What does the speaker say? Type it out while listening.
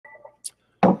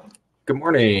Good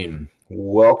morning.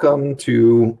 Welcome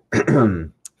to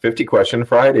 50 Question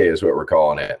Friday is what we're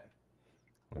calling it.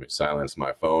 Let me silence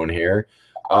my phone here.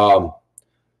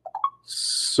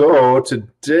 So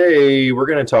today we're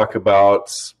going to talk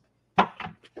about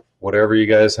whatever you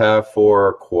guys have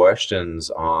for questions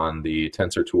on the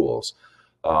Tensor Tools.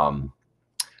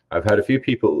 I've had a few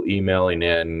people emailing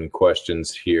in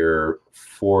questions here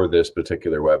for this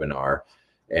particular webinar.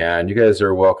 And you guys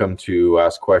are welcome to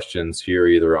ask questions here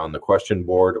either on the question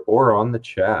board or on the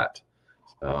chat.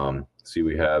 See,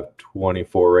 we have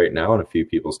 24 right now and a few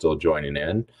people still joining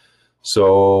in.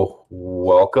 So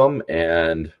welcome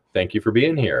and thank you for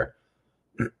being here.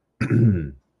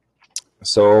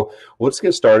 So let's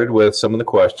get started with some of the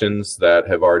questions that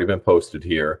have already been posted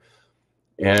here.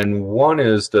 And one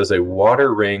is, does a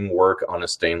water ring work on a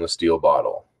stainless steel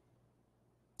bottle?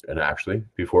 And actually,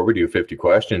 before we do 50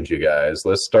 questions, you guys,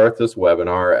 let's start this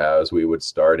webinar as we would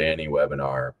start any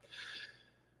webinar.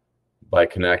 By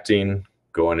connecting,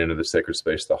 going into the sacred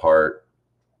space of the heart,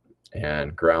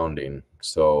 and grounding.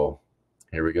 So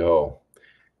here we go.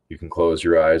 You can close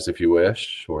your eyes if you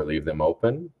wish, or leave them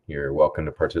open. You're welcome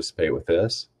to participate with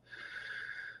this.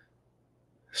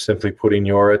 Simply putting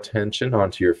your attention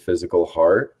onto your physical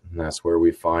heart, and that's where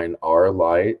we find our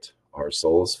light, our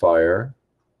soul's fire.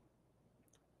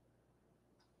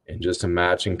 And just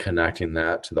imagine connecting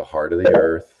that to the heart of the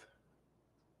earth.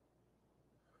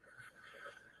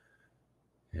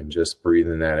 And just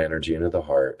breathing that energy into the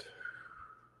heart.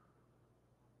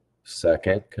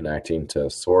 Second, connecting to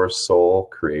Source, Soul,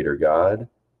 Creator, God.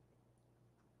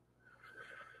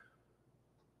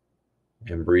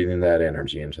 And breathing that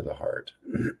energy into the heart.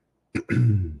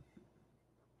 And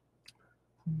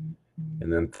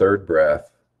then third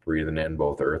breath, breathing in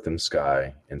both earth and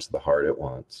sky into the heart at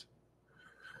once.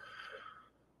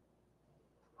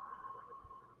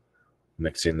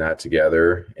 Mixing that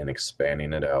together and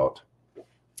expanding it out.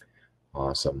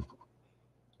 Awesome.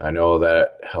 I know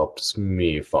that helps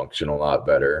me function a lot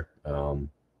better,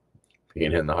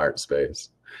 being in the heart space.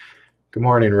 Good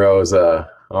morning,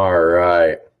 Rosa. All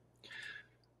right.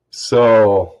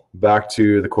 So back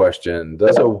to the question.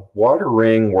 Does a water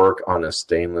ring work on a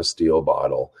stainless steel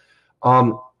bottle?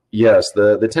 Yes,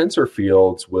 the tensor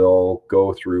fields will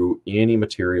go through any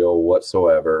material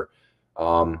whatsoever.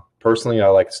 Personally, I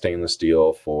like stainless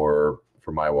steel for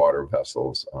my water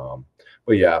vessels.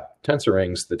 But yeah, tensor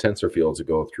rings, the tensor fields will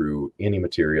go through any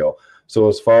material. So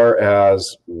as far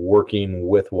as working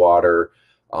with water,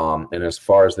 and as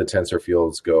far as the tensor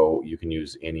fields go, you can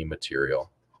use any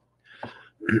material.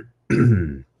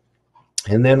 And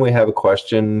then we have a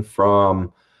question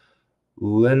from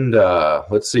Linda.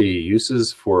 Let's see,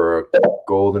 uses for a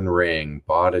golden ring,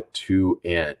 bought a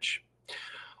 2-inch.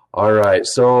 All right,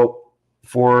 so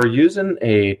for using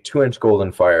a 2-inch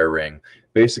golden fire ring,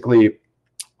 basically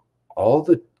all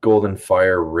the golden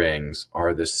fire rings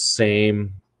are the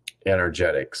same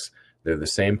energetics. They're the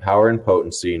same power and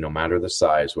potency no matter the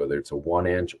size, whether it's a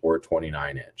 1-inch or a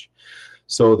 29-inch.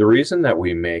 So the reason that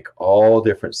we make all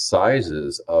different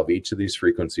sizes of each of these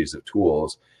frequencies of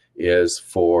tools is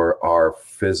for our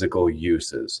physical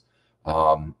uses.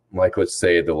 Like let's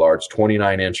say the large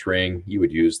 29-inch ring, you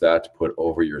would use that to put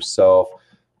over yourself,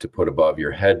 to put above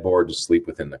your headboard, to sleep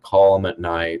within the column at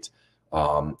night,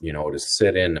 to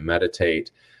sit in, to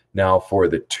meditate. Now for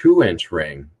the 2-inch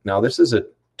ring, now this is a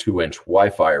 2-inch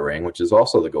Wi-Fi ring, which is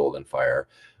also the Golden Fire,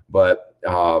 but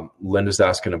Linda's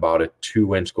asking about a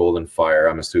 2-inch Golden Fire,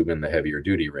 I'm assuming the heavier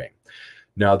duty ring.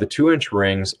 Now the 2-inch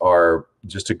rings are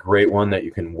just a great one that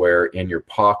you can wear in your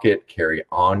pocket, carry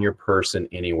on your person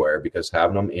anywhere, because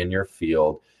having them in your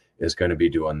field is going to be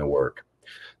doing the work.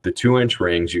 The 2-inch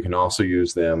rings, you can also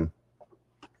use them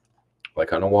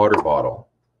like on a water bottle.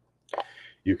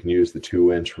 You can use the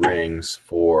 2-inch rings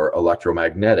for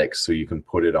electromagnetics, so you can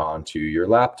put it onto your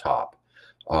laptop.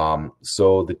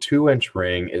 So the 2-inch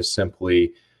ring is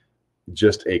simply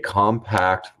just a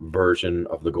compact version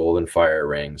of the Golden Fire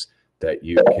rings that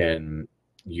you can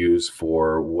use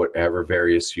for whatever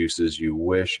various uses you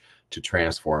wish, to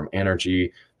transform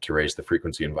energy, to raise the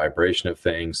frequency and vibration of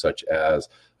things, such as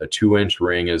a 2-inch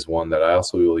ring is one that I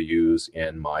also will use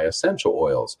in my essential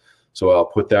oils. So I'll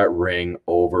put that ring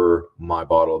over my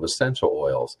bottle of essential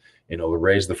oils, and it'll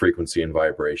raise the frequency and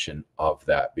vibration of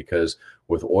that, because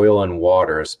with oil and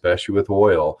water, especially with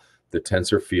oil, the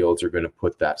tensor fields are going to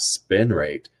put that spin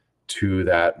rate to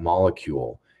that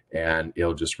molecule, and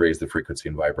it'll just raise the frequency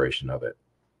and vibration of it.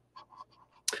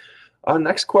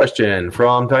 Next question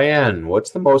from Diane.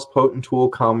 What's the most potent tool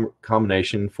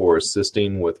combination for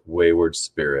assisting with wayward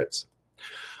spirits?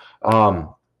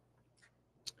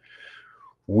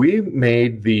 We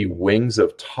made the Wings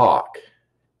of Talk,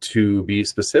 to be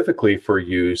specifically for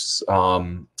use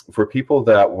for people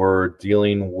that were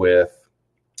dealing with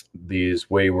these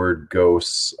wayward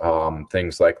ghosts,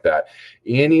 things like that.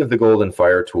 Any of the Golden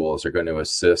Fire tools are going to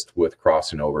assist with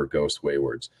crossing over ghost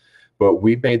waywards. But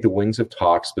we made the Wings of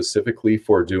Talk specifically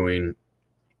for doing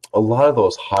a lot of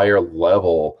those higher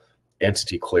level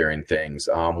entity clearing things,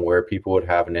 where people would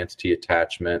have an entity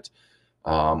attachment,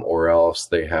 or else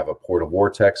they have a portal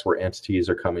vortex where entities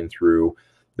are coming through.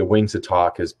 The Wings of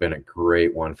Talk has been a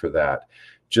great one for that.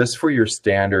 Just for your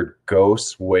standard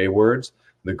ghosts, waywards,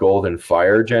 the Golden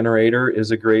Fire Generator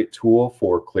is a great tool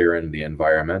for clearing the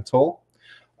environmental.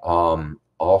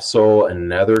 Also,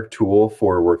 another tool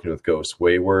for working with ghost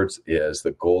waywards is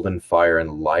the Golden Fire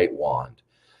and Light Wand.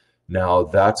 Now,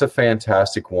 that's a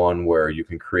fantastic one where you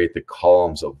can create the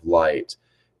columns of light.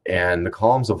 And the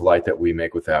columns of light that we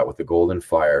make with that, with the Golden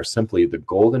Fire, simply the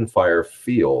Golden Fire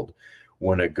field,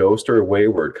 when a ghost or a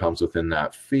wayward comes within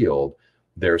that field,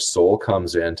 their soul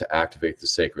comes in to activate the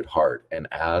Sacred Heart. And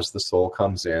as the soul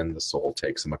comes in, the soul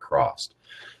takes them across.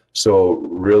 So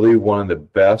really one of the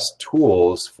best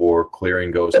tools for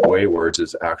clearing ghost waywards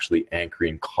is actually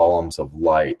anchoring columns of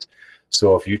light.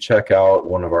 So if you check out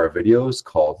one of our videos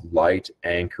called Light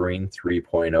Anchoring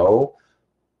 3.0,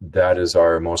 that is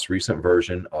our most recent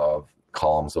version of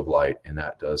columns of light, and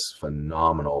that does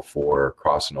phenomenal for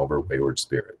crossing over wayward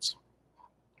spirits.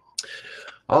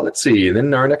 Let's see,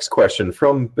 then our next question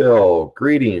from Bill.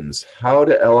 Greetings. How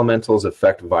do elementals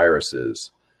affect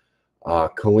viruses?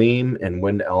 Kaleem and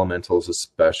wind elementals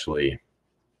especially.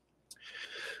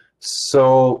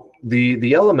 So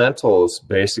the elementals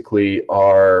basically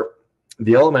are,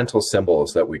 the elemental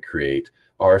symbols that we create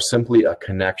are simply a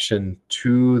connection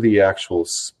to the actual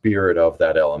spirit of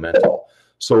that elemental.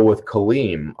 So with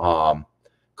Kaleem,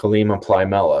 Kaleem and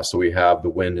Plymela, so we have the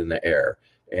wind and the air.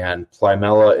 And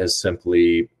Plymela is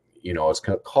simply, you know, it's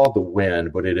called the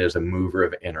wind, but it is a mover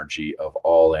of energy, of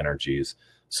all energies.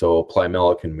 So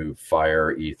Plymela can move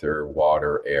fire, ether,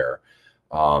 water, air.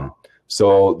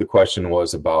 So the question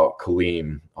was about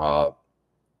Kaleem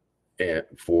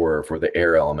for the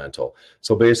air elemental.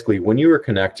 So basically, when you are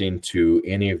connecting to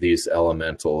any of these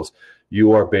elementals,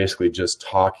 you are basically just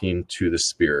talking to the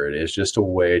spirit. It's just a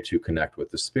way to connect with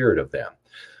the spirit of them.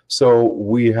 So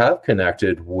we have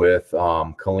connected with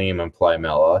Kaleem and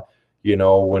Plymela, you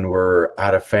know, when we're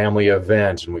at a family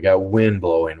event and we got wind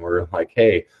blowing, we're like,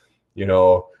 hey, you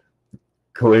know,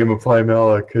 Kaleem and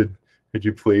Plymela, could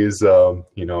you please,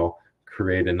 you know,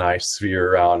 create a nice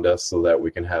sphere around us so that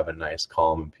we can have a nice,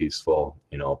 calm and peaceful,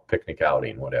 you know, picnic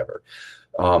outing, whatever.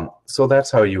 So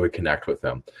that's how you would connect with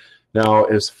them. Now,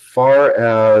 as far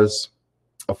as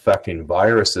affecting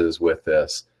viruses with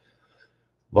this,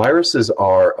 viruses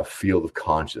are a field of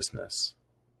consciousness.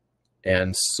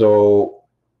 And so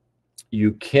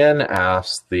you can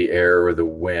ask the air or the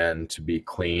wind to be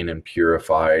clean and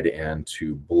purified and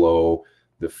to blow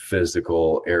the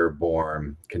physical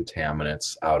airborne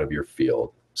contaminants out of your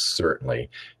field, certainly.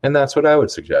 And that's what I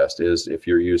would suggest is if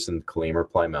you're using Kaleem or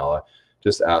Plymela,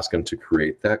 just ask them to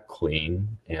create that clean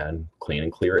and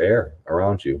clear air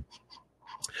around you.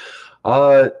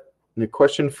 A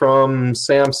question from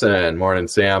Samson. Morning,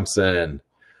 Samson.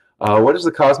 What does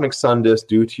the cosmic sun disk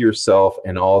do to yourself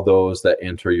and all those that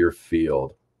enter your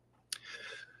field?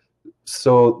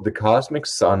 So the cosmic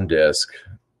sun disk,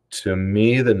 to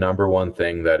me, the number one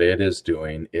thing that it is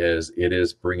doing is it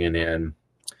is bringing in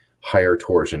higher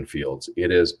torsion fields.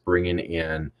 It is bringing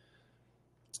in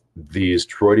these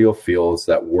toroidal fields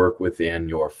that work within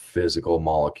your physical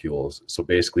molecules. So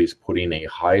basically, it's putting a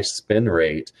high spin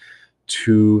rate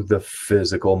to the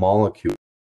physical molecule.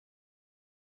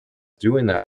 Doing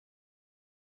that.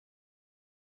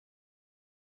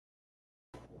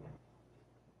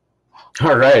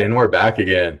 All right, and we're back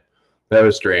again. That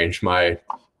was strange. My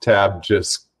tab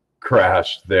just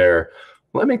crashed there.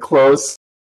 Let me close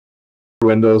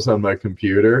windows on my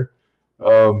computer.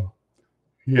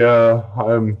 Yeah,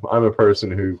 I'm a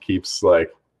person who keeps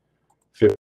like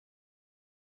 50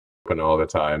 open all the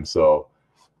time, so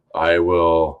I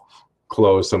will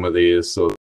close some of these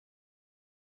so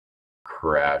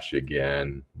crash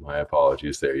again. My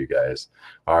apologies there, you guys.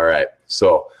 All right,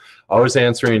 so I was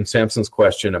answering Samson's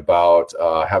question about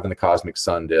having the cosmic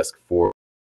sun disk for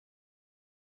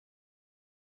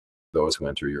those who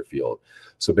enter your field.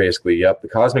 So basically, yep, the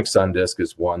cosmic sun disk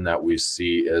is one that we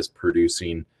see as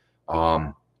producing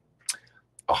a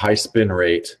high spin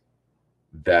rate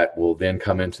that will then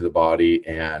come into the body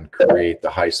and create the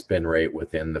high spin rate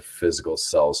within the physical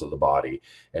cells of the body.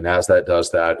 And as that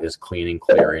does that, is cleaning,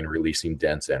 clearing, releasing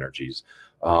dense energies.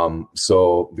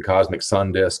 So the cosmic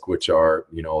sun disk, which are,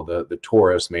 you know, the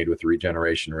torus made with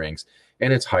regeneration rings,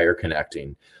 and it's higher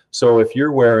connecting. So if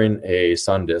you're wearing a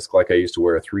sun disk, like I used to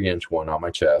wear a 3-inch one on my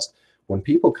chest, when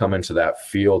people come into that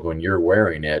field when you're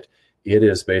wearing it, it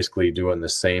is basically doing the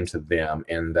same to them,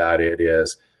 in that it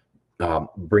is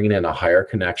bringing in a higher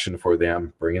connection for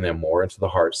them, bringing them more into the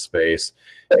heart space,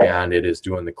 and it is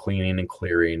doing the cleaning and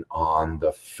clearing on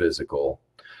the physical.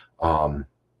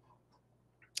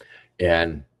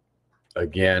 And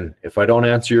again, if I don't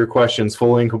answer your questions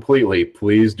fully and completely,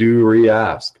 please do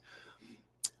re-ask.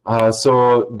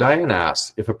 So Diane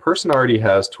asks, if a person already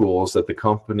has tools that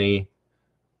accompany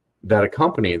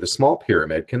the small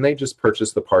pyramid, can they just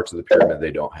purchase the parts of the pyramid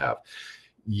they don't have?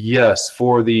 Yes,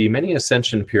 for the mini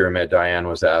ascension pyramid, Diane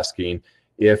was asking,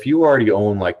 if you already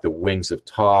own like the wings of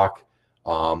talk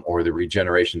or the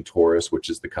regeneration torus, which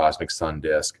is the cosmic sun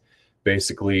disk,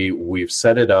 basically we've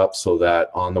set it up so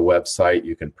that on the website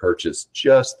you can purchase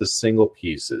just the single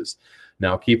pieces.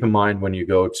 Now keep in mind, when you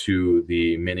go to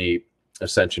the mini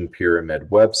ascension pyramid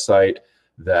website,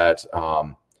 that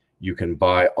you can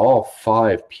buy all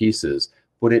 5 pieces,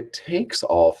 but it takes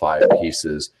all 5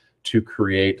 pieces to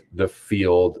create the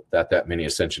field that that mini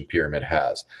ascension pyramid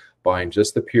has. Buying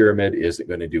just the pyramid isn't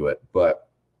going to do it, but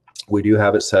we do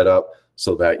have it set up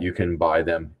so that you can buy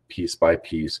them piece by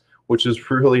piece, which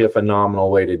is really a phenomenal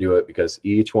way to do it, because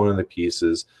each one of the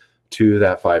pieces to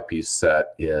that 5-piece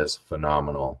set is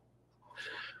phenomenal.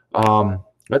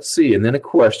 Let's see, and then a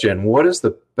question, what is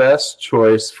the best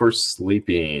choice for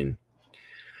sleeping?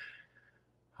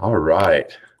 All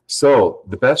right, so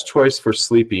the best choice for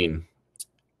sleeping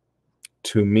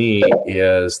to me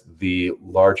is the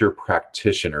larger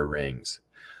practitioner rings.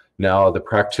 Now the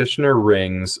practitioner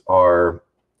rings are,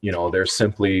 you know, they're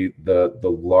simply the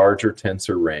larger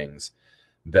tensor rings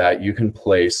that you can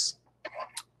place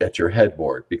at your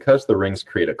headboard, because the rings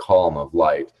create a column of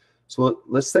light. So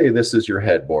let's say this is your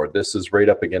headboard. This is right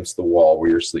up against the wall where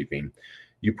you're sleeping.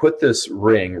 You put this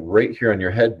ring right here on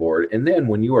your headboard, and then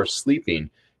when you are sleeping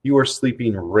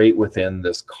right within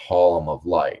this column of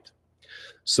light.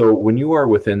 So when you are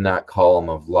within that column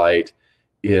of light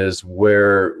is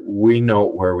where we know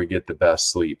where we get the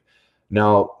best sleep.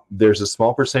 Now, there's a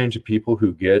small percentage of people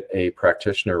who get a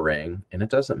practitioner ring, and it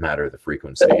doesn't matter the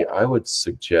frequency. I would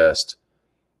suggest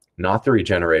not the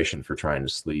regeneration for trying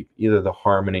to sleep, either the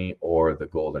harmony or the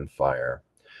golden fire.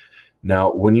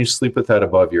 Now, when you sleep with that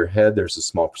above your head, there's a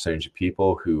small percentage of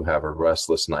people who have a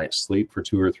restless night's sleep for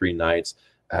 2 or 3 nights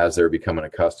as they're becoming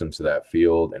accustomed to that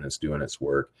field and it's doing its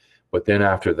work. But then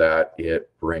after that, it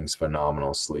brings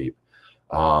phenomenal sleep.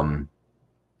 And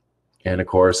of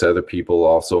course, other people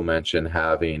also mention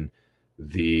having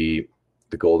the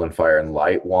golden fire and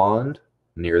light wand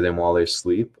near them while they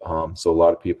sleep. So a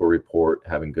lot of people report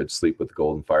having good sleep with the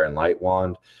golden fire and light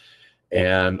wand.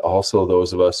 And also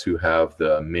those of us who have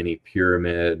the mini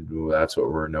pyramid, that's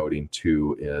what we're noting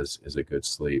too, is a good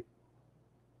sleep.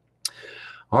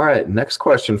 All right, next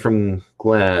question from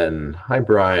Glenn. Hi,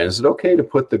 Brian. Is it okay to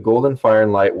put the golden fire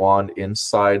and light wand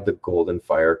inside the golden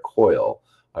fire coil?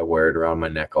 I wear it around my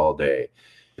neck all day.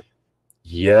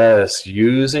 Yes,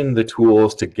 using the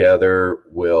tools together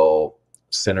will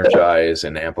synergize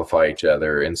and amplify each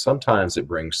other, and sometimes it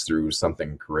brings through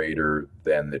something greater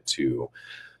than the two.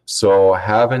 So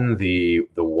having the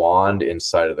wand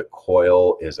inside of the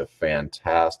coil is a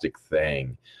fantastic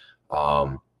thing.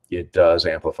 It does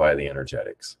amplify the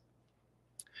energetics.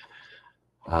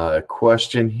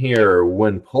 Question here,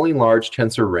 when pulling large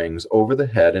tensor rings over the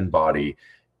head and body,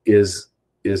 is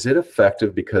it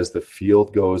effective because the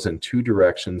field goes in 2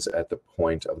 directions at the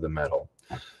point of the metal?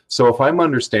 So if I'm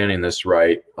understanding this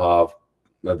right, of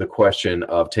the question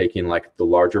of taking like the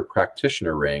larger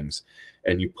practitioner rings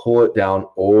and you pull it down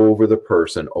over the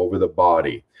person, over the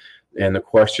body, and the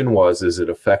question was, is it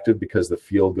effective because the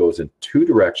field goes in 2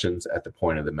 directions at the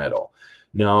point of the metal?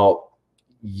 Now,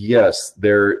 yes,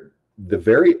 the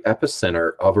very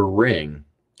epicenter of a ring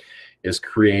is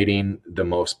creating the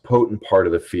most potent part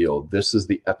of the field. This is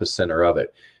the epicenter of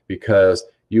it, because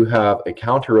you have a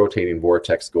counter-rotating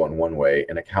vortex going one way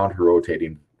and a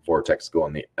counter-rotating vortex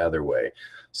going the other way.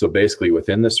 So basically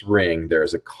within this ring,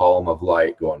 there's a column of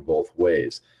light going both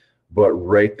ways. But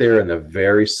right there in the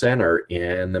very center,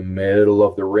 in the middle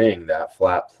of the ring, that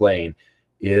flat plane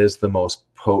is the most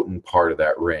potent part of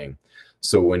that ring.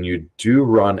 So when you do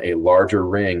run a larger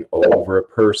ring over a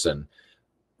person,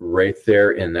 right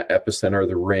there in the epicenter of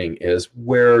the ring is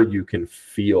where you can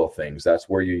feel things. That's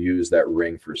where you use that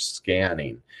ring for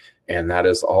scanning. And that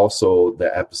is also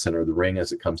the epicenter of the ring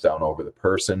as it comes down over the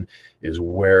person, is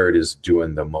where it is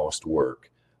doing the most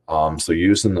work. So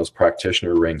using those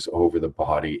practitioner rings over the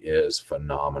body is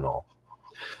phenomenal.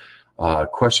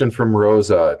 Question from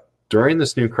Rosa. During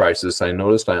this new crisis, I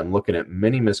noticed I am looking at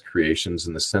many miscreations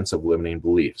in the sense of limiting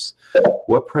beliefs.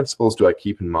 What principles do I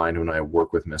keep in mind when I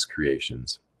work with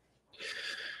miscreations?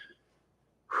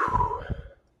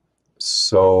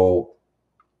 So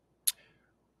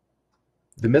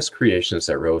the miscreations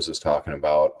that Rose is talking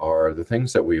about are the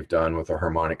things that we've done with a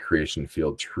harmonic creation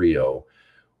field trio,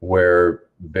 where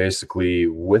basically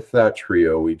with that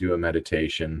trio, we do a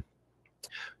meditation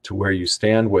to where you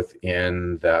stand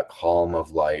within that column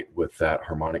of light with that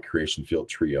harmonic creation field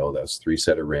trio. That's 3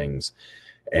 sets of rings.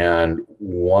 And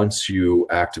once you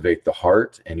activate the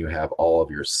heart and you have all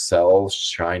of your cells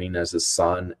shining as the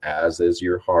sun, as is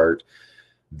your heart,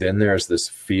 then there's this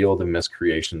field of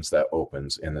miscreations that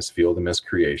opens. And this field of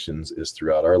miscreations is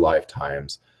throughout our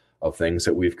lifetimes of things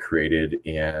that we've created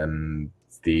in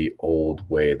the old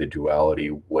way, the duality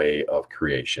way of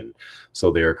creation.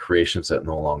 So they are creations that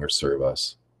no longer serve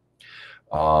us.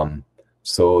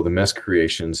 So the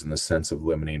miscreations in the sense of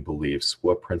limiting beliefs,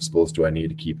 what principles do I need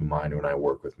to keep in mind when I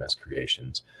work with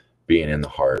miscreations? Being in the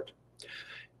heart.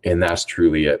 And that's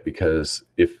truly it, because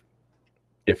if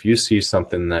you see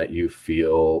something that you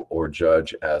feel or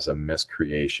judge as a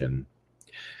miscreation,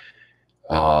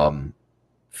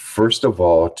 first of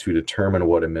all, to determine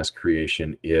what a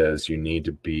miscreation is, you need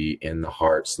to be in the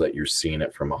heart so that you're seeing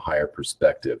it from a higher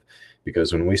perspective.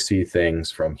 Because when we see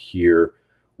things from here,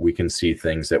 we can see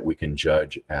things that we can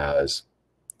judge as,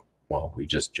 well, we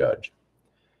just judge.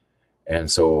 And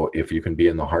so if you can be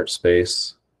in the heart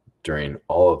space during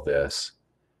all of this,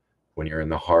 when you're in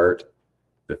the heart,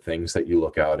 the things that you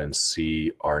look out and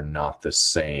see are not the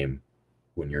same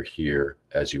when you're here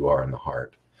as you are in the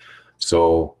heart.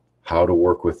 So how to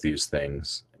work with these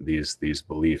things, these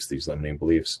beliefs, these limiting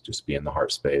beliefs, just be in the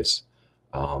heart space,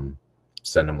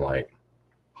 send them light.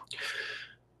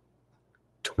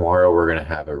 Tomorrow we're going to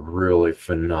have a really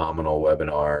phenomenal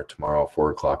webinar tomorrow,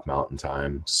 4 o'clock Mountain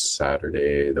Time,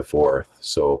 Saturday the 4th.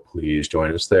 So please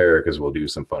join us there because we'll do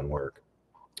some fun work.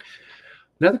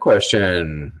 Another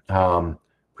question,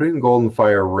 putting the Golden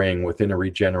Fire ring within a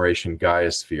Regeneration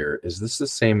Gaia sphere, is this the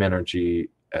same energy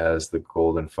as the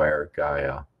Golden Fire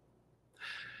Gaia?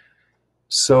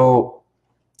 So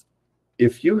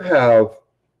if you have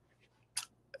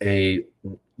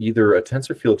either a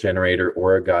tensor field generator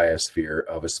or a Gaia sphere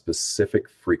of a specific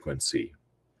frequency,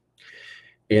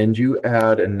 and you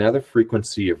add another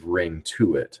frequency of ring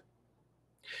to it,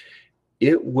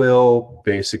 it will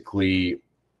basically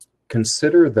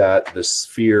consider that the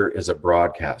sphere is a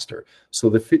broadcaster. So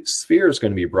the sphere is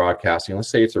going to be broadcasting, let's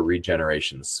say it's a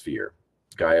regeneration sphere,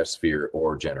 Gaia sphere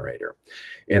or generator,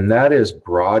 and that is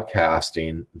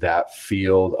broadcasting that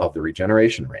field of the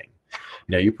regeneration ring.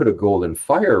 Now you put a golden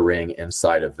fire ring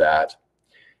inside of that,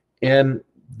 and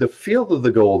the field of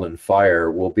the golden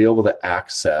fire will be able to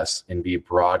access and be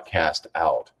broadcast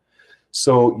out.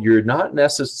 So you're not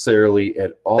necessarily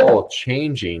at all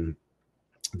changing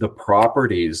the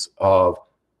properties of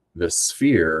the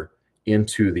sphere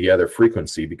into the other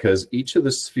frequency, because each of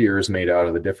the spheres made out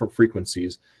of the different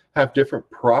frequencies have different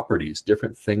properties,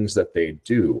 different things that they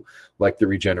do. Like the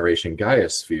Regeneration Gaia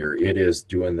sphere, it is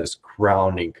doing this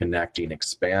grounding, connecting,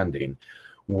 expanding,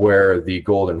 where the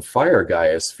Golden Fire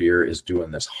Gaia sphere is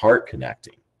doing this heart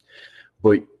connecting.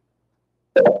 But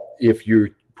if you're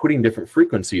putting different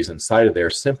frequencies inside of there,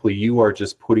 simply you are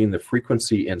just putting the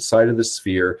frequency inside of the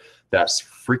sphere. That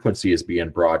frequency is being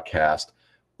broadcast,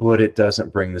 but it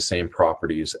doesn't bring the same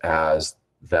properties as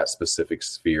that specific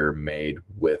sphere made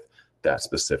with that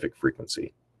specific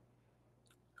frequency.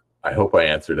 I hope I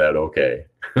answered that okay.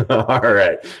 All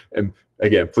right. And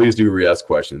again, please do re-ask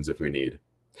questions if we need.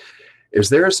 Is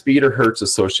there a speed or hertz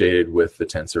associated with the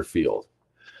tensor field?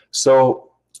 So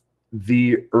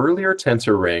the earlier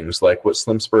tensor rings, like what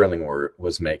Slim Sperling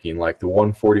was making, like the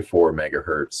 144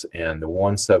 megahertz and the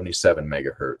 177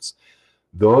 megahertz,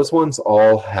 those ones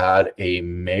all had a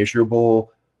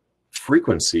measurable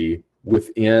frequency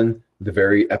within the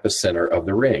very epicenter of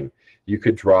the ring. You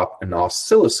could drop an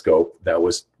oscilloscope that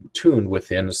was tuned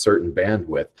within a certain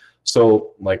bandwidth.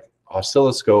 So like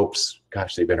oscilloscopes,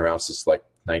 gosh, they've been around since like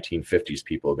 1950s.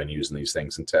 People have been using these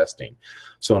things in testing.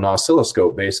 So an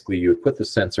oscilloscope, basically you would put the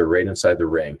sensor right inside the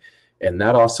ring, and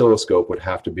that oscilloscope would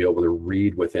have to be able to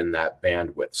read within that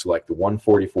bandwidth. So like the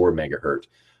 144 megahertz,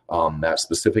 that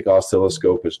specific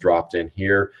oscilloscope is dropped in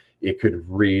here. It could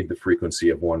read the frequency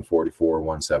of 144,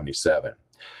 177.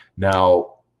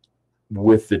 Now,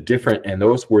 with the different, and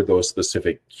those were those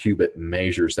specific qubit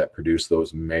measures that produce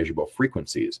those measurable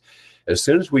frequencies. As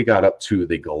soon as we got up to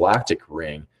the galactic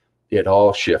ring, it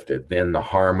all shifted. Then the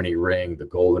harmony ring, the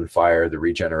golden fire, the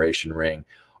regeneration ring,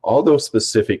 all those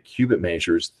specific qubit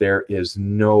measures, there is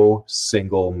no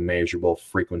single measurable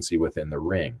frequency within the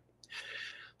ring.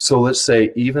 So let's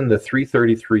say even the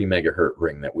 333 megahertz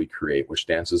ring that we create, which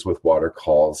Dances with Water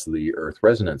calls the Earth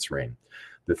resonance ring.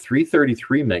 The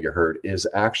 333 megahertz is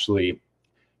actually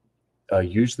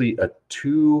usually a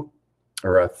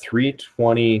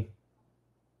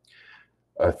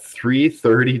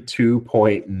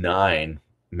 332.9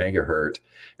 megahertz.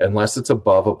 Unless it's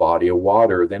above a body of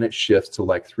water, then it shifts to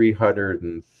like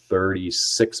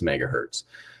 336 megahertz.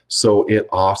 So it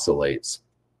oscillates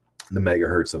the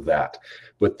megahertz of that.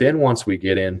 But then once we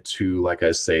get into, like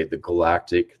I say, the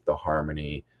galactic, the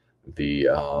harmony, the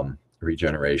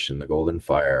regeneration, the golden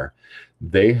fire,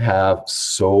 they have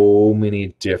so many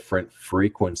different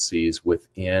frequencies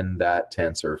within that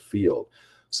tensor field.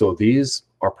 So these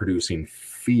are producing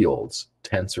fields,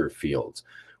 tensor fields.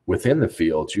 Within the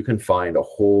fields, you can find a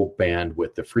whole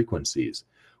bandwidth of frequencies.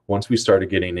 Once we started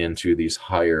getting into these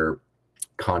higher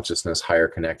consciousness, higher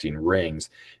connecting rings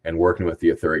and working with the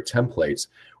etheric templates,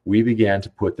 we began to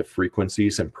put the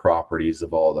frequencies and properties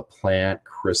of all the plant,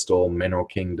 crystal, mineral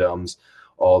kingdoms,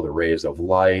 all the rays of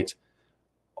light,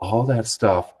 all that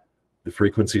stuff, the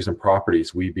frequencies and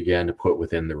properties we began to put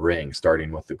within the ring,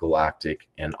 starting with the galactic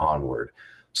and onward.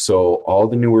 So all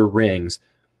the newer rings,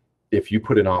 if you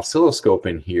put an oscilloscope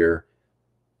in here,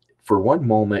 for one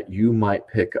moment you might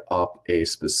pick up a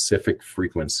specific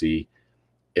frequency,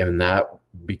 and that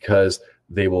because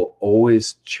they will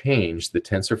always change, the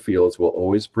tensor fields will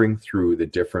always bring through the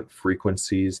different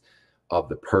frequencies of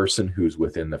the person who's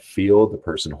within the field, the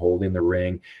person holding the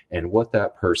ring, and what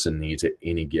that person needs at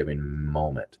any given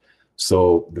moment.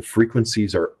 So the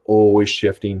frequencies are always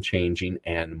shifting, changing,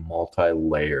 and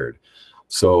multi-layered.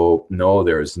 So no,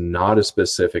 there is not a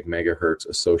specific megahertz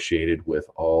associated with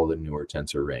all the newer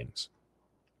tensor rings.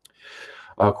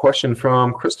 A question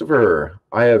from Christopher.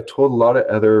 I have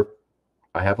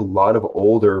a lot of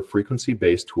older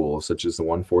frequency-based tools, such as the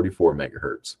 144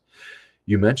 megahertz.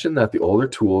 You mentioned that the older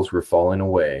tools were falling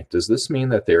away. Does this mean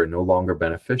that they are no longer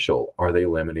beneficial? Are they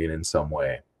limiting in some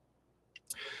way?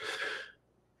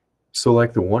 So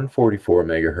like the 144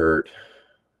 megahertz,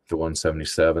 the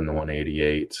 177, the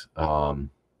 188,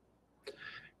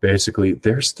 basically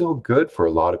they're still good for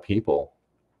a lot of people.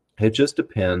 It just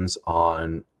depends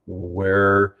on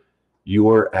where you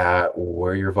are at,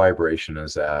 where your vibration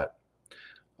is at,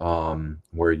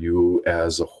 where you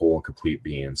as a whole and complete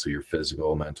being, so your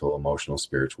physical, mental, emotional,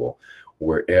 spiritual,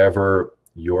 wherever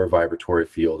your vibratory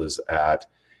field is at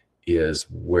is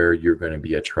where you're going to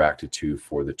be attracted to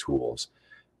for the tools.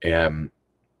 And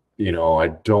you know, I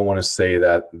don't want to say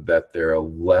that they're a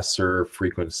lesser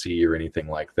frequency or anything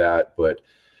like that, but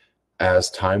as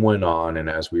time went on and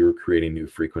as we were creating new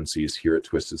frequencies here at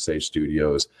Twistedsage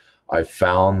Studios, I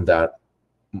found that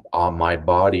my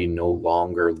body no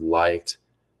longer liked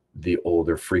the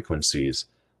older frequencies,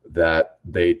 that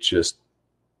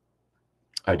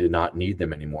I did not need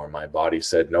them anymore. My body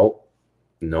said, nope,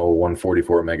 no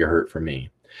 144 megahertz for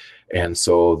me. And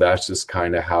so that's just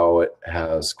kind of how it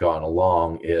has gone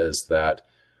along, is that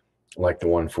like the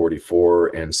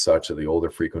 144 and such of the older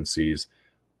frequencies,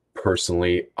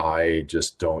 personally, I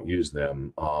just don't use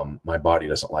them. My body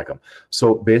doesn't like them.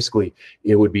 So basically,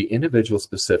 it would be individual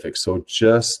specific. So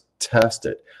just test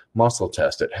it, muscle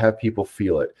test it, have people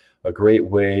feel it. A great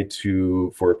way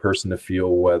for a person to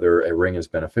feel whether a ring is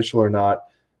beneficial or not,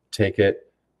 take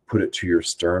it, put it to your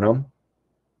sternum,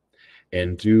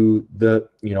 and do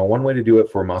one way to do it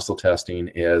for muscle testing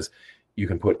is you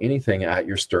can put anything at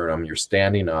your sternum. You're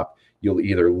standing up, you'll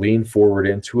either lean forward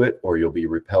into it or you'll be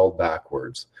repelled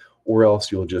backwards, or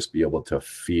else you'll just be able to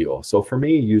feel. So for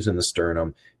me, using the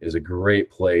sternum is a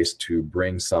great place to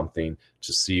bring something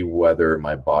to see whether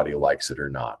my body likes it or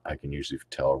not. I can usually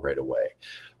tell right away.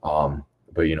 But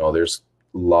there's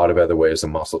a lot of other ways of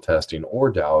muscle testing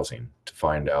or dowsing to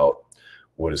find out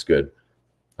what is good.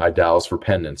 I dowse for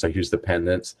pendants. I use the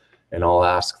pendants and I'll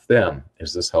ask them,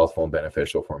 is this healthful and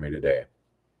beneficial for me today?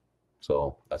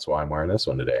 So that's why I'm wearing this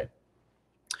one today.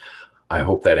 I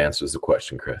hope that answers the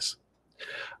question, Chris.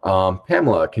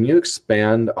 Pamela, can you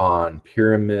expand on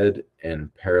pyramid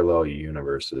and parallel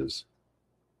universes?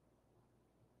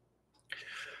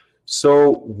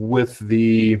 So with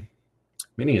the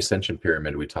mini ascension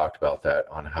pyramid, we talked about that,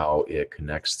 on how it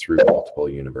connects through multiple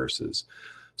universes.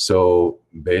 So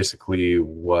basically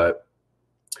what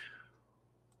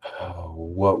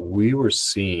we were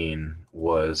seeing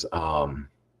was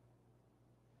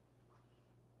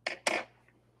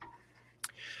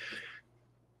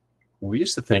we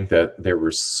used to think that there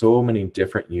were so many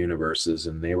different universes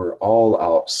and they were all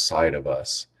outside of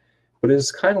us. But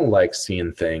it's kind of like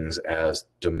seeing things as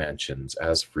dimensions,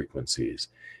 as frequencies,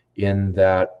 in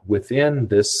that within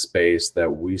this space that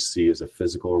we see as a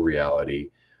physical reality,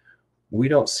 we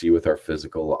don't see with our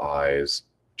physical eyes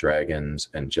dragons,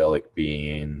 angelic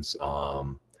beings,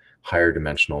 higher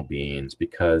dimensional beings,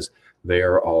 because they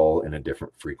are all in a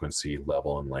different frequency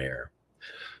level and layer.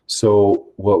 So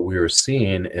what we're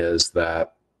seeing is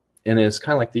that, and it's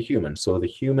kind of like the human. So the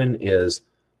human is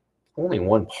only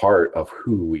one part of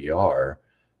who we are.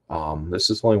 This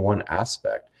is only one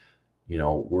aspect. You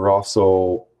know, we're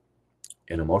also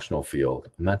an emotional field,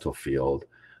 a mental field,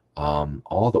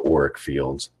 all the auric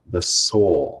fields, the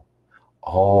soul,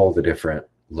 all the different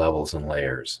levels and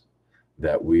layers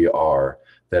that we are,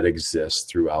 that exist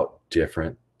throughout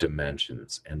different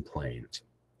dimensions and planes.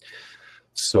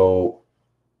 So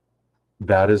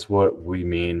that is what we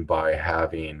mean by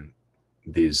having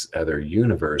these other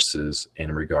universes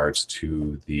in regards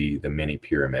to the mini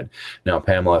pyramid. Now,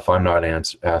 Pamela, if I'm not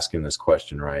asking this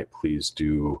question right, please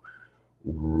do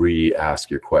re-ask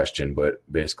your question. But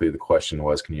basically the question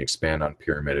was, can you expand on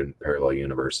pyramid and parallel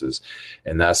universes?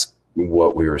 And that's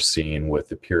what we were seeing with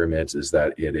the pyramids, is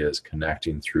that it is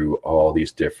connecting through all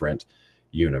these different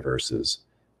universes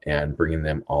and bringing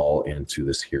them all into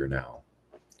this here now.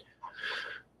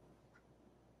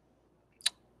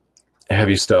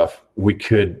 Heavy stuff.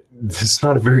 It's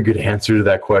not a very good answer to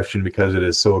that question because it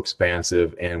is so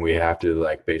expansive and we have to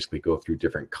like basically go through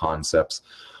different concepts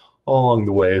along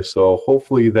the way. So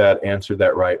hopefully that answered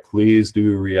that right. Please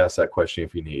do re-ask that question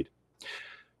if you need.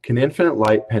 Can infinite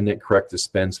light pendant correct the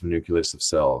spins of nucleus of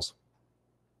cells?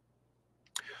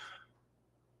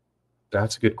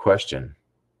 That's a good question.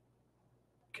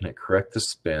 Can it correct the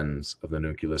spins of the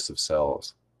nucleus of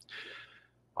cells?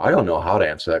 I don't know how to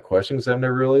answer that question because I've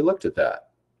never really looked at that.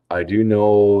 I do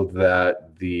know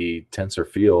that the tensor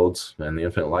fields and the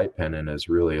infinite light pendant is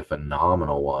really a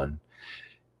phenomenal one,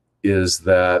 is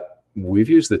that we've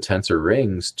used the tensor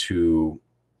rings to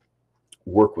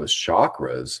work with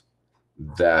chakras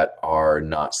that are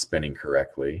not spinning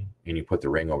correctly, and you put the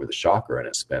ring over the chakra and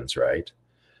it spins right.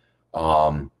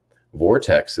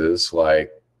 Vortexes,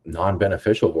 like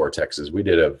non-beneficial vortexes. We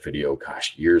did a video,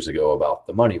 gosh, years ago about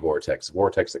the money vortex, a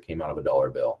vortex that came out of a dollar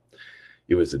bill.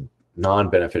 It was a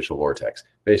non-beneficial vortex.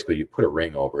 Basically, you put a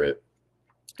ring over it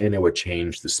and it would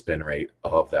change the spin rate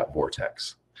of that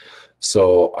vortex.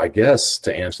 So I guess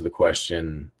to answer the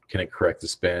question, can it correct the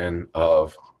spin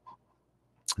of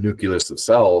nucleus of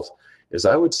cells, is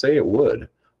I would say it would.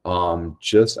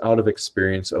 Just out of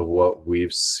experience of what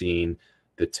we've seen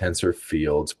the tensor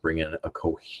fields bring in a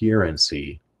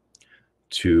coherency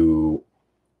to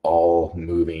all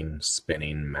moving,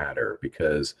 spinning matter,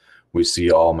 because we see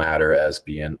all matter as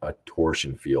being a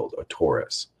torsion field, a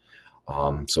torus.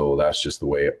 So that's just the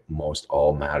way most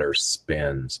all matter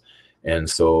spins. And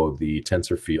so the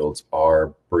tensor fields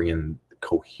are bringing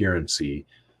coherency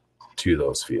to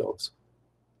those fields.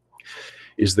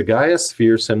 Is the Gaia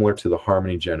sphere similar to the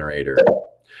harmony generator?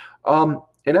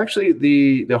 And actually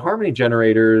the harmony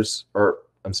generators, or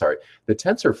I'm sorry, the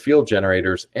tensor field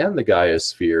generators and the Gaia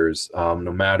spheres,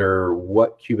 no matter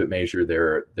what qubit measure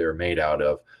they're made out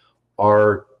of,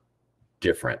 are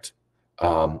different.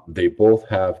 They both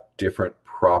have different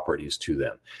properties to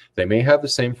them. They may have the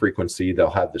same frequency, they'll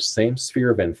have the same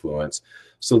sphere of influence.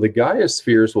 So the Gaia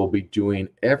spheres will be doing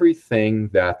everything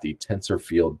that the tensor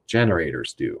field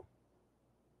generators do.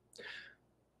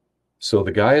 So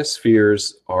the Gaia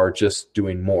spheres are just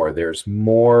doing more. There's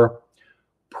more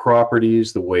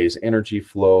properties, the ways energy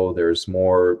flow,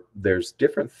 there's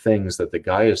different things that the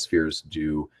Gaia spheres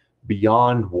do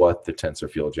beyond what the tensor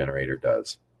field generator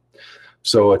does.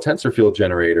 So a tensor field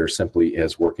generator simply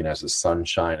is working as a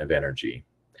sunshine of energy.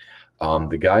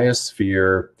 The Gaia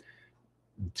sphere,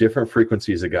 different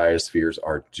frequencies of Gaia spheres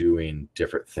are doing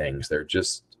different things.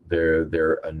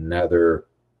 They're another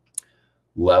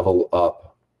level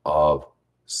up of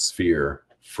sphere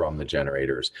from the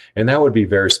generators, and that would be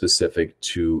very specific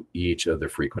to each of the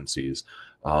frequencies.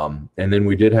 And then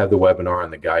we did have the webinar on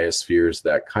the Gaia spheres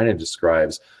that kind of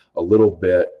describes a little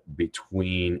bit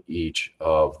between each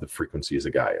of the frequencies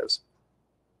of Gaias.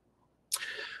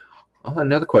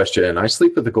 Another question. I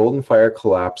sleep with the Golden Fire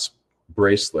collapse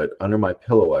bracelet under my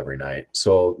pillow every night.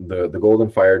 So the Golden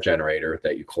Fire generator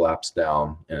that you collapse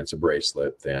down, and it's a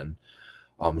bracelet then,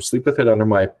 sleep with it under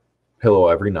my pillow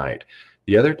every night.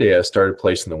 The other day I started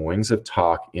placing the wings of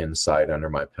talk inside under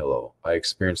my pillow. I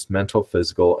experienced mental,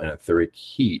 physical, and etheric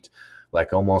heat,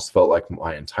 like almost felt like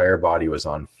my entire body was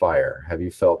on fire. Have you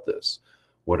felt this?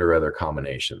 What are other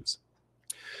combinations?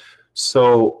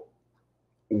 So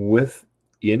with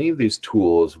any of these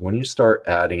tools, when you start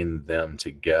adding them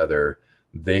together,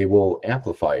 they will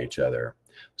amplify each other.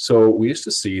 So we used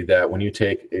to see that when you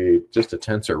take just a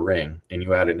tensor ring and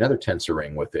you add another tensor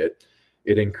ring with it,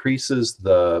 it increases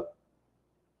the,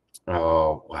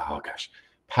 oh, wow, gosh,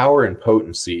 power and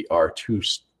potency are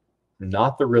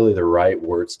not really the right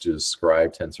words to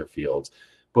describe tensor fields.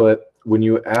 But when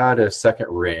you add a second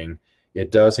ring,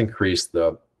 it does increase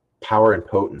the power and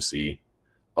potency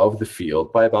of the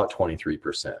field by about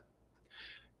 23%.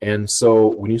 And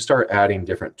so when you start adding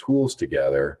different tools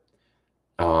together,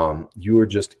 you are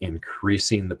just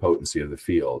increasing the potency of the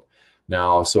field.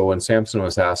 Now, so when Samson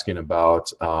was asking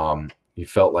about, he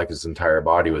felt like his entire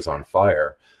body was on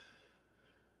fire,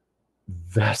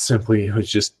 that simply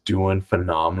was just doing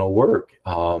phenomenal work.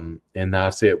 And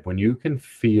that's it. When you can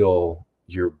feel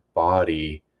your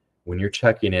body, when you're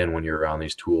checking in, when you're around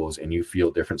these tools and you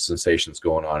feel different sensations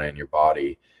going on in your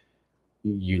body,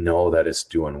 you know that it's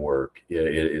doing work. It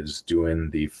is doing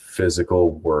the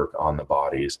physical work on the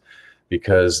bodies,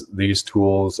 because these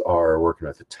tools are working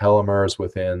with the telomeres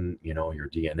within, your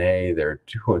DNA. They're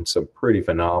doing some pretty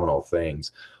phenomenal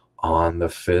things on the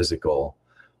physical.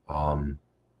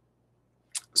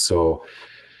 So,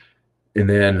 and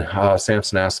then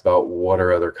Samson asked about what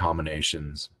are other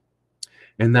combinations.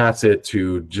 And that's it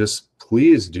too. Just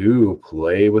please do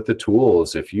play with the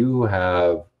tools. If you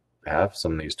have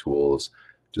some of these tools,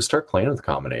 just start playing with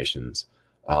combinations.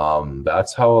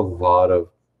 That's how a lot of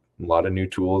new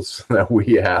tools that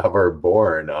we have are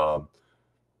born.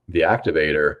 The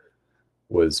activator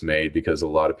was made because a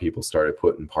lot of people started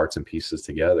putting parts and pieces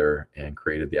together and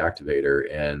created the activator,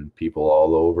 and people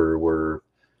all over were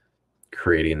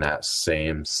creating that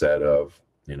same set of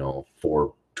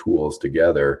 4 tools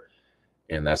together.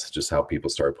 And that's just how people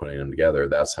started putting them together.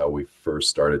 That's how we first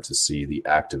started to see the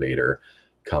activator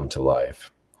come to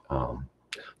life. So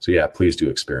yeah, please do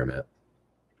experiment.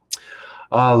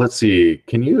 Let's see.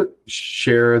 Can you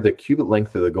share the qubit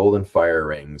length of the Golden Fire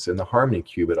rings and the harmony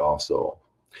qubit also?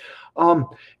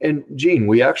 And Gene,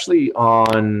 we actually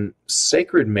on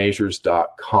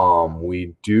sacredmeasures.com,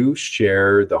 we do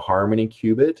share the harmony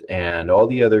qubit and all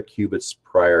the other qubits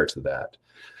prior to that.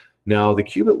 Now, the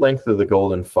qubit length of the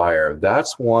Golden Fire,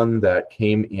 that's one that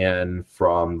came in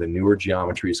from the newer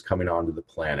geometries coming onto the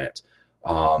planet.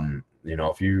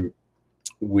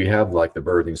 We have like the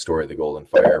birthing story of the Golden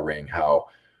Fire ring, how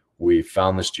we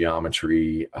found this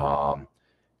geometry, and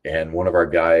one of our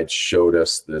guides showed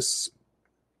us this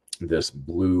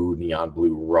neon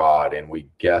blue rod, and we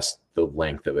guessed the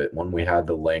length of it. When we had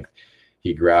the length,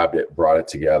 he grabbed it, brought it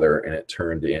together, and it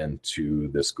turned into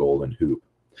this golden hoop.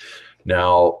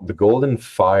 Now, the Golden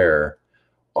Fire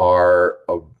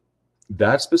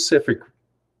that specific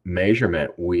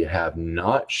measurement we have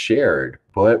not shared,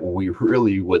 but we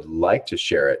really would like to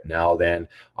share it. Now then,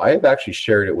 I have actually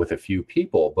shared it with a few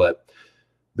people, but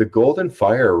the Golden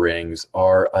Fire rings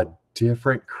are a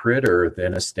different critter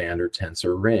than a standard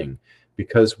tensor ring,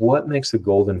 because what makes a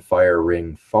Golden Fire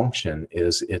ring function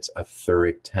is it's a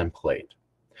etheric template.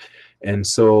 And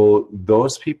so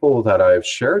those people that I've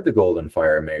shared the Golden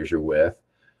Fire measure with,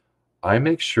 I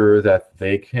make sure that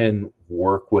they can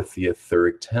work with the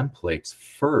etheric templates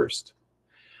first.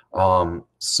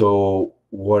 So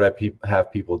what I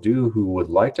have people do who would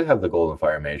like to have the Golden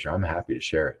Fire measure, I'm happy to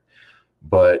share it,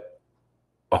 but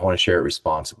I want to share it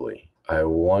responsibly. I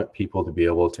want people to be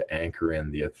able to anchor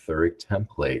in the etheric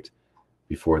template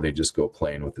before they just go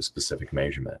playing with the specific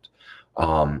measurement.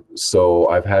 So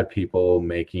I've had people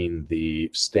making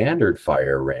the standard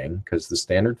fire ring, because the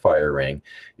standard fire ring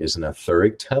is an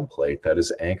etheric template that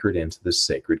is anchored into the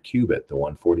sacred qubit, the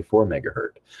 144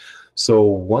 megahertz. So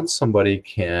once somebody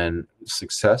can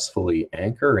successfully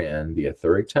anchor in the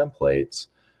etheric templates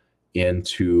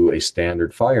into a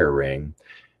standard fire ring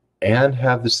and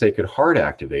have the sacred heart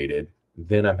activated,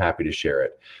 then I'm happy to share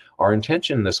it. Our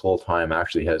intention this whole time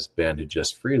actually has been to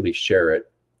just freely share it,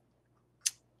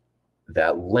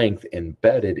 that length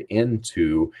embedded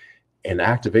into an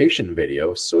activation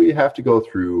video. So you have to go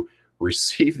through,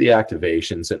 receive the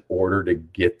activations in order to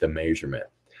get the measurement.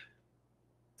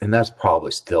 And that's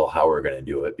probably still how we're going to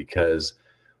do it, because,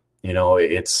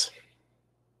 it's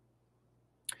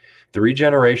the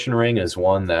regeneration ring is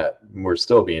one that we're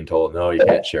still being told, no, you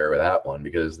can't share with that one,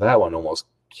 because that one almost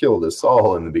killed us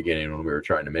all in the beginning when we were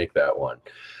trying to make that one.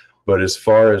 But as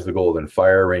far as the Golden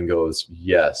Fire ring goes,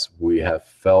 yes, we have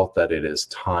felt that it is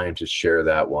time to share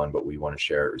that one, but we want to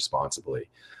share it responsibly.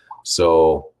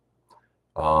 So,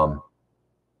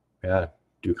 yeah,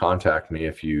 do contact me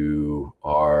if you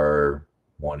are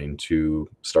wanting to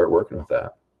start working with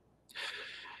that.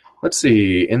 Let's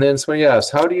see. And then somebody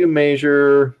asked, how do you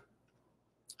measure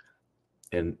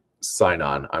and sign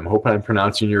on. I'm hoping I'm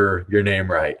pronouncing your name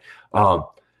right.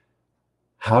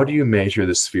 How do you measure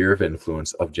the sphere of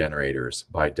influence of generators?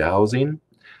 By dowsing?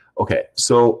 Okay,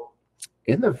 so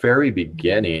in the very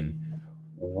beginning,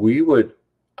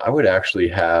 I would actually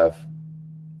have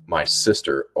my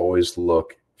sister always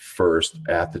look first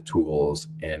at the tools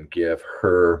and give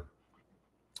her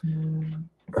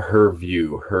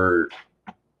viewpoint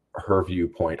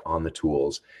on the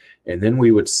tools. And then we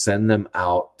would send them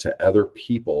out to other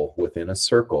people within a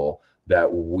circle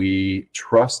that we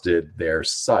trusted their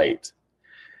sight,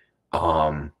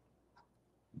 that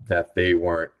they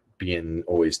weren't being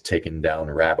always taken down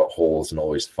rabbit holes and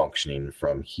always functioning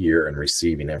from here and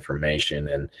receiving information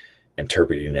and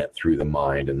interpreting it through the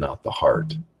mind and not the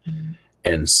heart.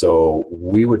 And so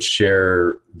we would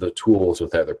share the tools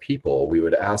with other people. We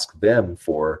would ask them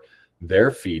for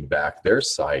their feedback, their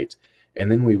sight,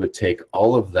 and then we would take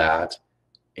all of that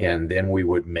and then we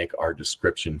would make our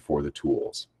description for the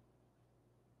tools.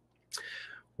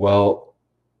 Well,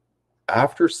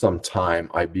 after some time,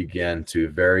 I began to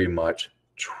very much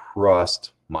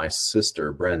trust my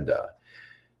sister, Brenda,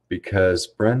 because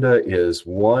Brenda is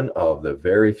one of the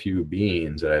very few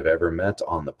beings that I've ever met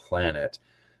on the planet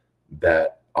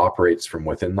that operates from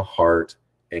within the heart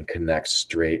and connects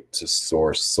straight to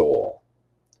source soul.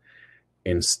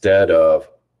 Instead of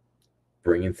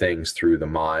bringing things through the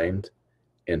mind,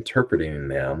 interpreting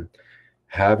them,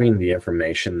 having the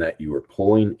information that you are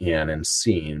pulling in and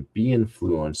seeing be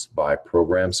influenced by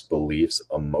programs, beliefs,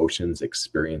 emotions,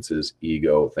 experiences,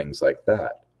 ego, things like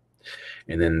that.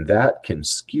 And then that can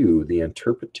skew the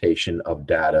interpretation of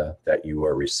data that you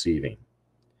are receiving.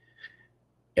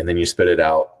 And then you spit it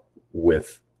out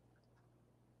with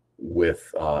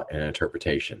an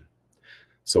interpretation.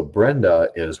 So Brenda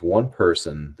is one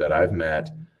person that I've met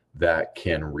that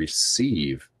can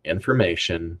receive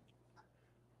information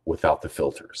without the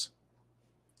filters.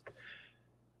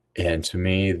 And to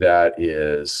me, that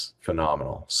is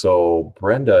phenomenal. So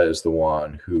Brenda is the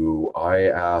one who I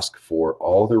ask for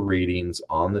all the readings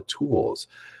on the tools,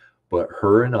 but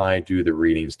her and I do the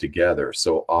readings together.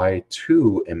 So I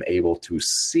too am able to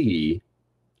see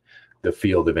the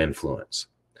field of influence.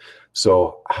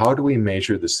 So how do we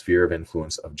measure the sphere of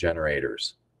influence of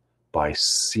generators? By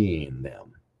seeing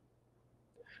them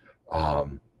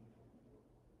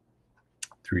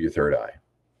through your third eye.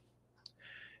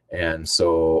 And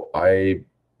so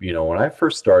when I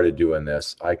first started doing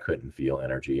this, I couldn't feel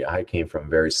energy. I came from a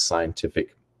very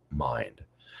scientific mind.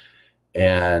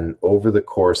 And over the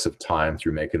course of time,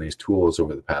 through making these tools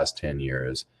over the past 10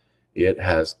 years, it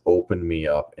has opened me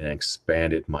up and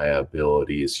expanded my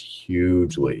abilities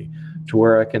hugely to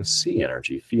where I can see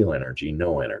energy, feel energy,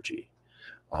 know energy.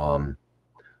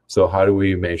 So how do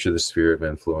we measure the sphere of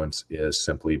influence? Is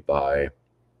simply by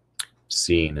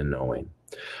seeing and knowing.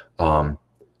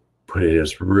 But it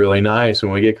is really nice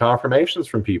when we get confirmations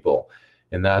from people.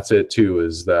 And that's it too,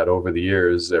 is that over the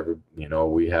years,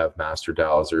 we have master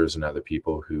dowsers and other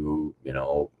people who,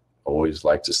 always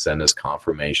like to send us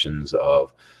confirmations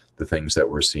of the things that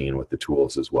we're seeing with the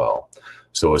tools as well.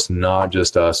 So it's not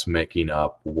just us making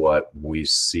up what we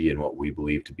see and what we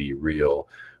believe to be real.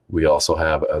 We also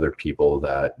have other people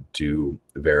that do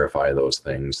verify those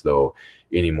things, though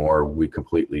anymore we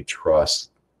completely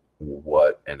trust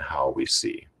what and how we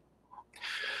see.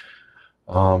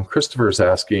 Christopher's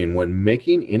asking, when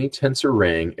making any tensor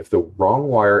ring, if the wrong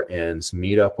wire ends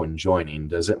meet up when joining,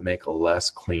 does it make a less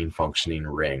clean functioning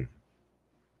ring?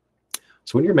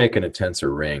 So when you're making a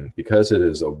tensor ring, because it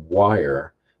is a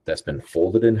wire that's been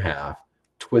folded in half,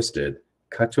 twisted,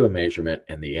 cut to a measurement,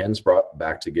 and the ends brought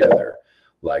back together,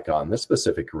 like on this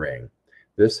specific ring,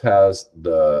 this has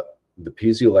the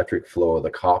piezoelectric flow of the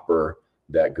copper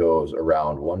that goes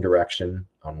around one direction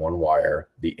on one wire,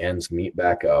 the ends meet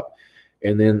back up,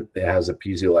 and then it has a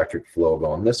piezoelectric flow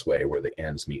going this way where the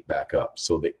ends meet back up.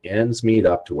 So the ends meet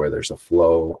up to where there's a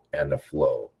flow and a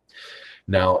flow.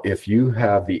 Now, if you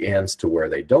have the ends to where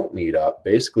they don't meet up,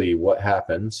 basically what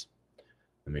happens,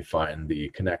 let me find the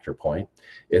connector point,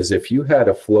 is if you had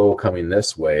a flow coming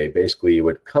this way, basically it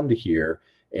would come to here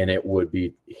and it would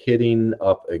be hitting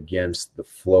up against the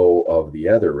flow of the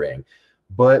other ring,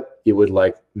 but it would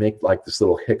make this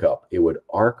little hiccup. It would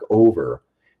arc over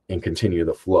and continue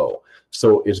the flow.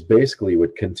 So it's basically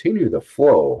would continue the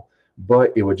flow,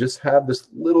 but it would just have this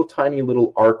little tiny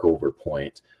little arc over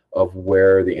point of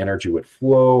where the energy would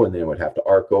flow, and then it would have to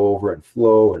arc over and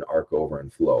flow and arc over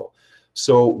and flow.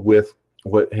 So with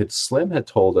what Slim had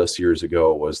told us years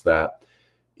ago was that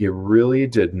it really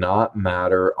did not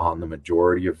matter on the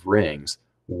majority of rings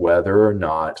whether or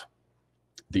not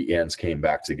the ends came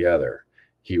back together.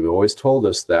 he always told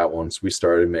us that once we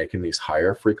started making these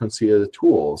higher frequency of the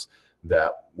tools,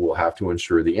 that we'll have to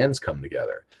ensure the ends come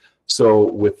together.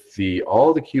 So with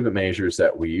all the qubit measures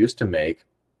that we used to make,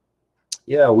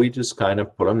 yeah, we just kind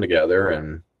of put them together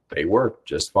and they worked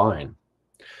just fine.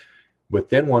 But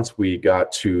then once we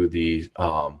got to the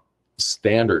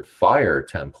standard fire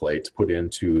template to put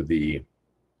into the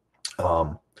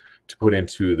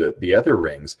other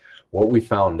rings, what we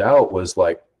found out was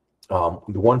like the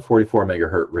 144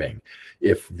 megahertz ring,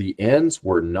 if the ends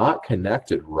were not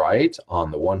connected right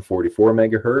on the 144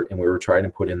 megahertz and we were trying to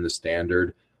put in the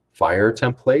standard fire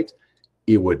template,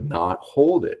 it would not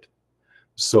hold it.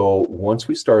 So once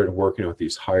we started working with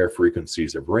these higher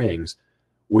frequencies of rings,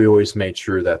 we always made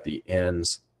sure that the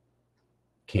ends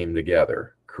came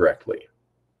together correctly.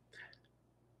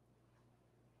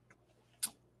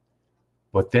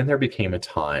 But then there became a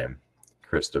time,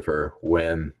 Christopher,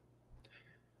 when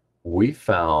we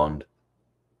found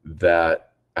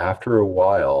that after a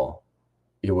while,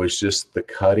 it was just the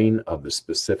cutting of the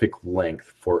specific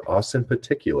length for us in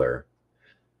particular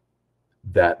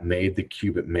that made the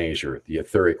qubit measure, the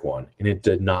etheric one, and it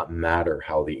did not matter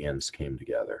how the ends came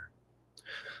together.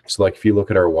 So like if you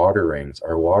look at our water rings,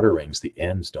 the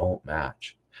ends don't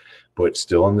match. But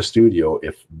still in the studio,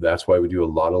 if that's why we do a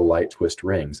lot of light twist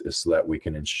rings, is so that we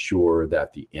can ensure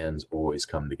that the ends always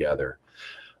come together.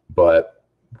 But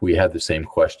we had the same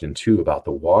question too about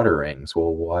the water rings.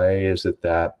 Well, why is it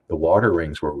that the water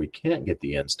rings where we can't get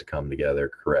the ends to come together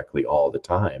correctly all the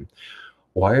time,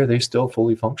 why are they still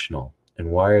fully functional? And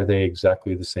why are they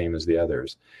exactly the same as the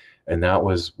others? And that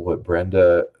was what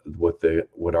Brenda,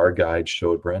 what our guide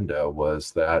showed Brenda,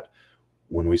 was that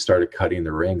when we started cutting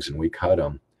the rings and we cut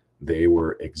them, they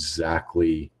were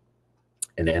exactly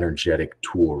an energetic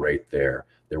tool right there.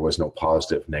 There was no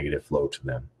positive, negative flow to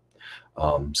them.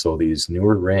 So these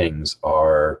newer rings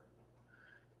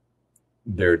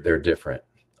they're different.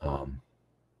 I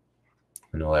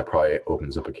know that probably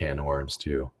opens up a can of worms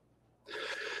too.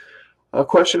 A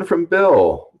question from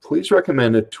Bill. Please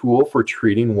recommend a tool for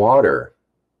treating water.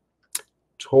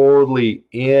 Totally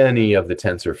any of the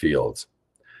tensor fields.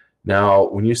 Now,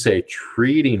 when you say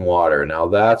treating water, now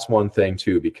that's one thing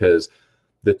too, because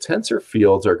the tensor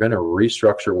fields are going to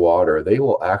restructure water. They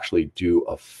will actually do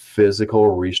a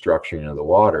physical restructuring of the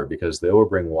water because they will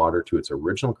bring water to its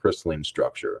original crystalline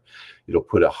structure. It'll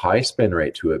put a high spin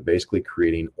rate to it, basically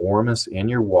creating ormus in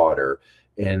your water,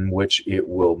 in which it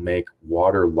will make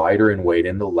water lighter in weight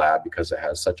in the lab because it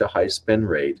has such a high spin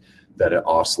rate that it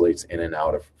oscillates in and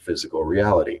out of physical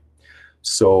reality.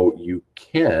 So you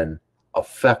can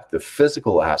affect the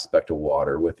physical aspect of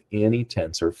water with any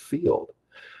tensor field.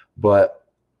 But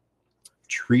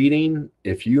treating,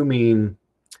 if you mean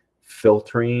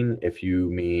filtering, if you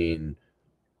mean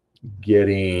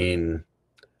getting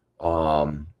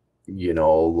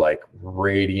like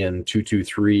radian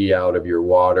 223 out of your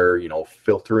water,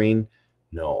 filtering,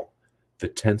 no, the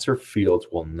tensor fields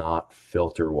will not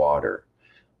filter water,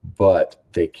 but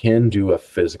they can do a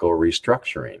physical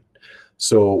restructuring.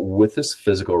 So with this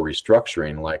physical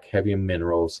restructuring, like heavy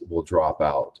minerals will drop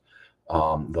out.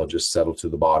 They'll just settle to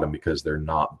the bottom because they're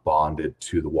not bonded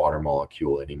to the water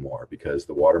molecule anymore, because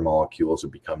the water molecules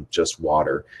will become just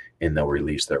water and they'll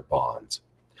release their bonds.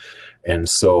 And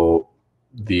so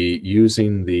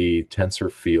using the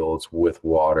tensor fields with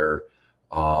water,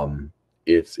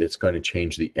 it's going to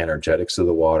change the energetics of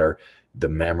the water, the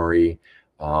memory.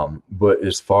 But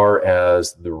as far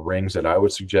as the rings that I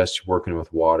would suggest working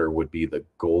with water would be the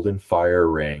Golden Fire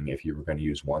ring. If you were going to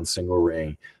use one single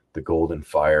ring, the Golden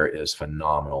Fire is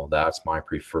phenomenal. That's my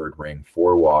preferred ring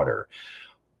for water.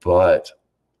 But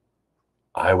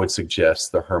I would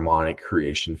suggest the Harmonic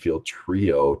Creation Field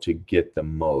Trio to get the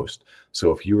most.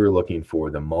 So if you were looking for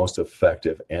the most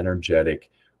effective, energetic,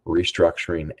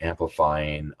 restructuring,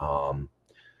 amplifying,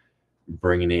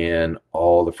 bringing in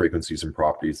all the frequencies and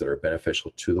properties that are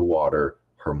beneficial to the water,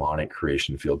 Harmonic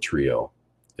Creation Field Trio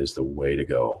is the way to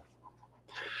go.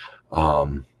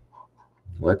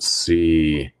 Let's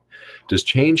see. Does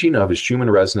changing of a Schumann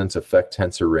resonance affect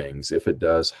tensor rings? If it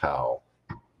does, how?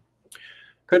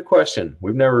 Good question.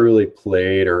 We've never really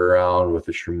played around with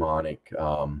the Schumannic,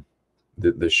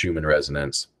 the Schumann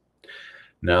resonance.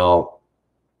 Now,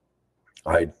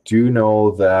 I do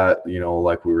know that,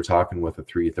 like we were talking with a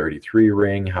 333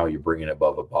 ring, how you bring it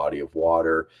above a body of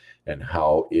water and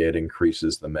how it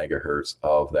increases the megahertz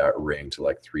of that ring to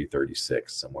like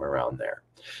 336, somewhere around there.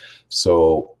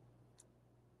 So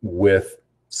with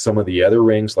some of the other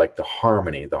rings like the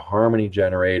harmony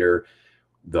generator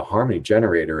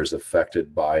is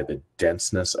affected by the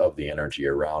denseness of the energy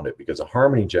around it, because a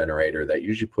harmony generator that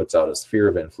usually puts out a sphere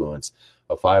of influence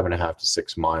of 5.5 to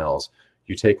 6 miles.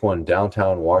 You take one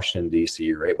downtown Washington,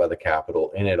 D.C., right by the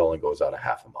Capitol, and it only goes out a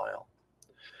half a mile.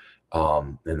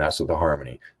 And that's with the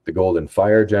Harmony. The Golden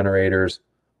Fire generators,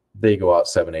 they go out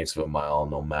 7/8 of a mile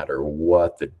no matter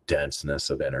what the denseness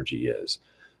of energy is.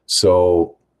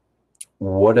 So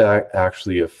what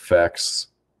actually affects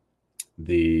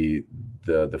the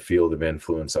field of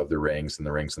influence of the rings and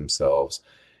the rings themselves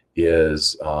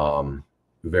is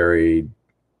very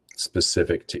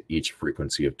specific to each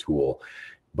frequency of tool.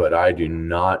 But I do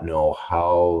not know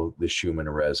how the Schumann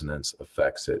resonance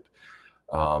affects it.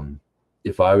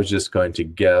 If I was just going to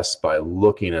guess by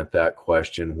looking at that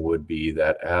question, would be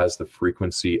that as the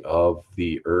frequency of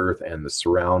the Earth and the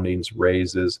surroundings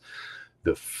raises,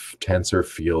 the tensor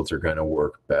fields are going to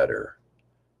work better.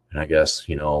 And I guess,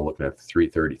 you know, looking at the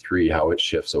 333, how it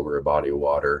shifts over a body of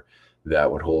water,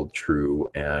 that would hold true,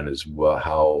 and as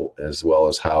well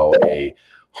as how a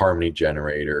harmony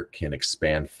generator can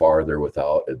expand farther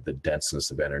without the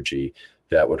denseness of energy,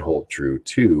 that would hold true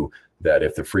too. That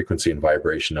if the frequency and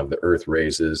vibration of the Earth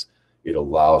raises, it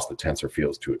allows the tensor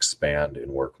fields to expand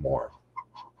and work more.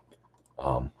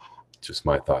 Just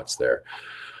my thoughts there.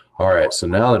 All right, so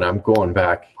now that I'm going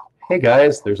back, hey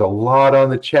guys, there's a lot on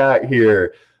the chat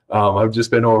here. I've just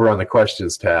been over on the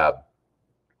questions tab.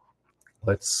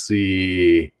 Let's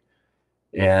see.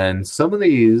 And some of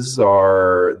these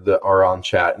are on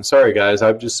chat. And sorry guys,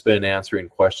 I've just been answering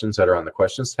questions that are on the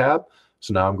questions tab.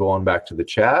 So now I'm going back to the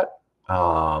chat.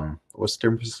 What's the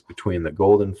difference between the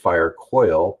Golden Fire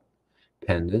Coil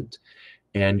pendant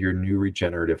and your new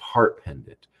regenerative heart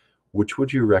pendant? Which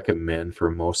would you recommend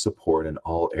for most support in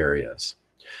all areas?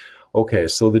 Okay,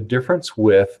 so the difference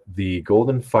with the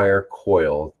Golden Fire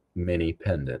Coil mini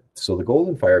pendant. So the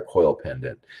Golden Fire Coil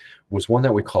pendant was one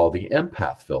that we call the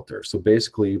empath filter. So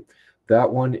basically that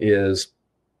one is,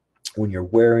 when you're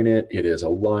wearing it, it is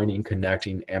aligning,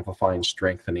 connecting, amplifying,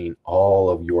 strengthening all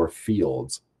of your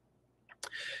fields,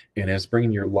 and it's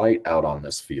bringing your light out on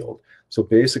this field. So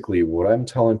basically what I'm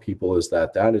telling people is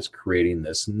that that is creating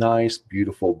this nice,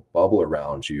 beautiful bubble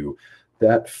around you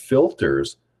that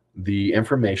filters the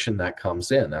information that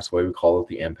comes in. That's why we call it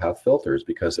the empath filters,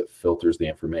 because it filters the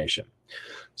information.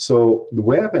 So the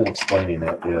way I've been explaining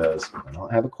it is, I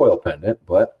don't have a coil pendant,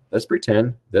 but let's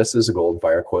pretend this is a Golden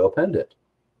Fire Coil pendant.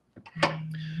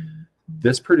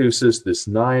 This produces this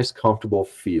nice, comfortable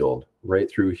field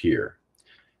right through here.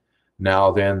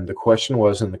 Now then, the question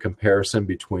was in the comparison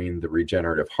between the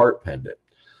regenerative heart pendant.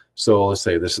 So let's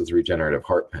say this is the regenerative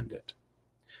heart pendant,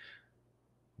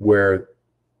 where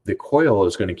the coil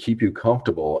is going to keep you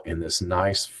comfortable in this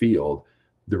nice field.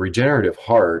 The regenerative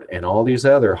heart and all these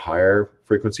other higher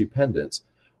frequency pendants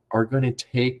are going to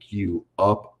take you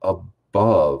up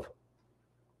above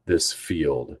this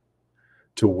field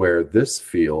to where this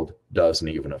field doesn't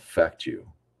even affect you.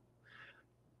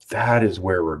 That is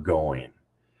where we're going,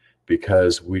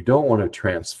 because we don't want to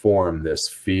transform this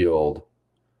field.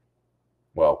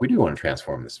 Well, we do want to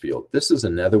transform this field. This is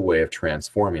another way of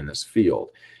transforming this field,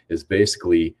 is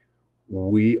basically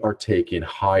we are taking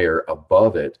higher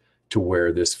above it to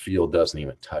where this field doesn't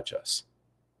even touch us.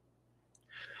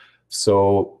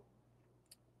 So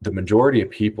the majority of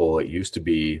people, it used to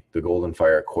be the Golden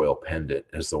Fire Coil pendant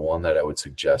is the one that I would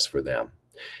suggest for them.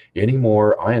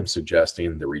 Anymore, I am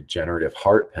suggesting the regenerative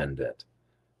heart pendant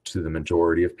to the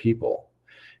majority of people.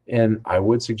 And I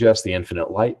would suggest the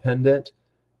infinite light pendant.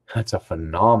 That's a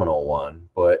phenomenal one,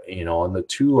 but you know, and the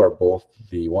two are both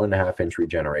the 1.5 inch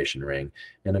regeneration ring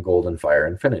and a Golden Fire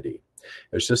Infinity.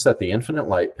 It's just that the infinite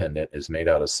light pendant is made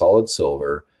out of solid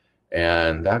silver,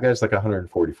 and that guy's like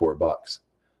 144 bucks.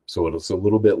 So it's a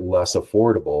little bit less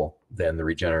affordable than the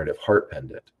regenerative heart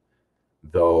pendant,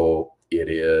 though it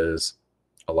is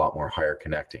a lot more higher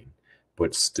connecting.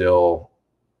 But still,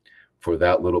 for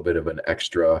that little bit of an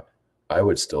extra, I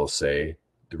would still say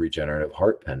the regenerative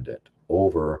heart pendant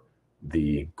over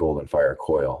the Golden Fire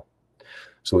Coil.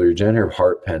 So the regenerative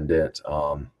heart pendant,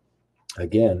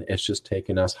 again, it's just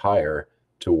taking us higher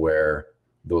to where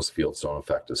those fields don't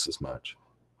affect us as much.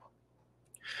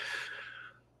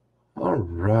 All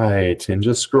right, and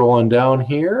just scrolling down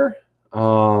here.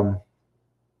 Oh,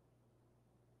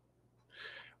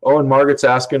 and Margaret's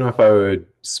asking if I would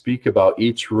speak about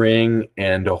each ring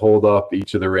and to hold up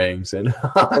each of the rings. And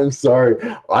I'm sorry,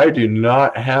 I do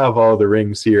not have all the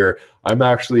rings here. I'm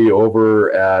actually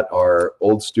over at our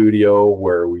old studio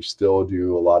where we still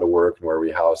do a lot of work and where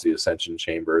we house the Ascension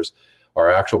chambers.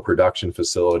 Our actual production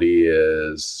facility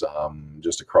is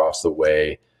just across the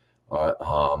way,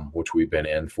 which we've been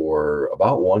in for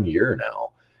about 1 year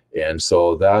now. And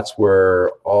so that's where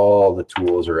all the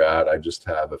tools are at. I just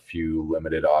have a few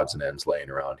limited odds and ends laying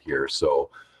around here. So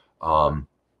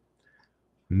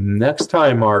Next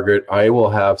time, Margaret, I will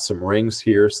have some rings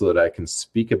here so that I can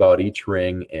speak about each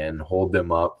ring and hold them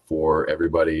up for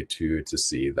everybody to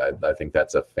see. I think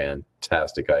that's a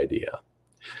fantastic idea.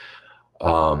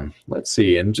 Let's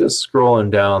see, and just scrolling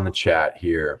down the chat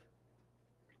here.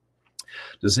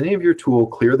 Does any of your tool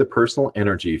clear the personal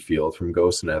energy field from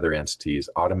ghosts and other entities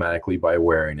automatically by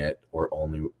wearing it, or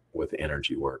only with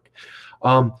energy work?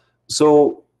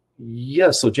 So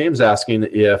yes, so James asking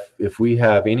if we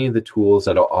have any of the tools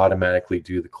that'll automatically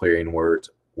do the clearing work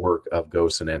of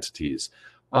ghosts and entities.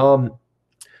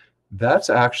 That's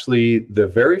actually the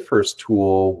very first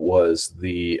tool was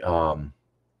the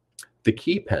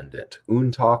key pendant,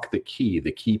 Untalk the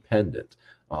key pendant,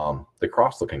 the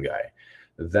cross-looking guy.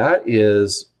 That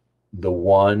is the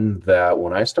one that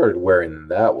when I started wearing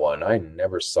that one, I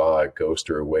never saw a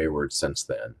ghost or a wayward since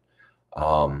then.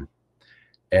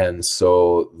 And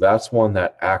so that's one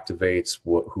that activates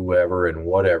whoever and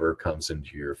whatever comes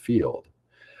into your field.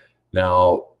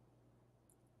 Now,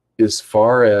 as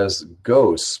far as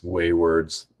ghosts,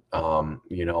 waywards,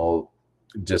 you know,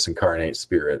 disincarnate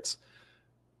spirits,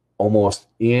 almost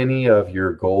any of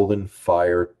your golden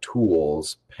fire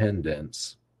tools,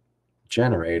 pendants,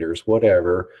 generators,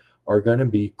 whatever, are going to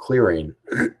be clearing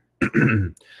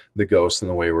the ghosts and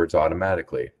the waywards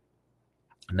automatically.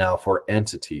 Now, for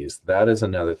entities, that is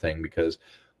another thing, because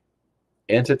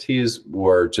entities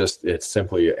were just, it's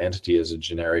simply, entity is a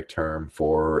generic term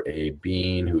for a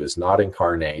being who is not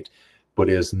incarnate, but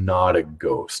is not a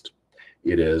ghost.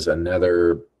 It is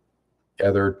another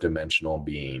other dimensional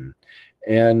being.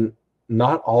 And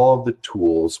not all of the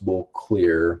tools will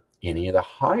clear any of the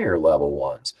higher level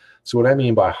ones. So what I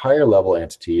mean by higher level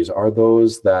entities are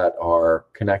those that are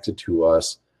connected to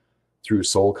us through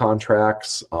soul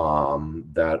contracts,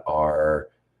 that are,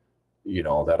 you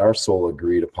know, that our soul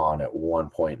agreed upon at one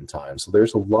point in time. So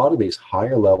there's a lot of these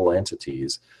higher level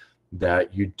entities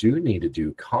that you do need to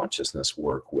do consciousness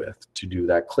work with to do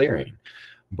that clearing.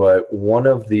 But one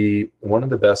of the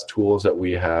best tools that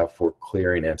we have for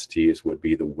clearing entities would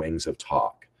be the Wings of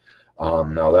Talk.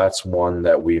 Now that's one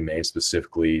that we made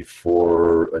specifically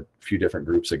for a few different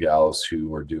groups of gals who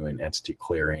were doing entity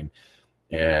clearing,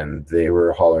 and they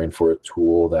were hollering for a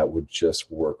tool that would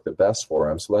just work the best for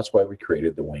them. So that's why we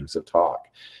created the Wings of Talk,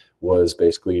 was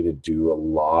basically to do a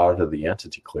lot of the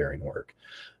entity clearing work.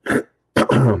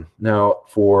 Now,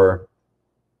 for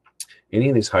any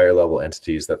of these higher level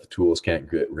entities that the tools can't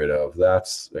get rid of,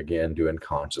 that's again doing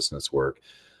consciousness work.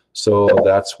 So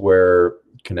that's where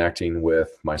connecting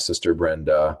with my sister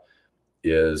Brenda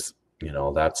is, you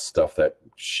know, that's stuff that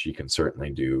she can certainly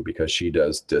do because she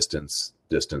does distance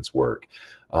work.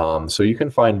 So you can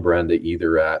find Brenda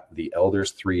either at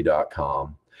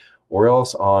theelders3.com or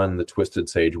else on the Twisted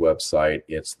Sage website.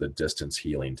 It's the distance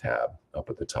healing tab up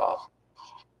at the top.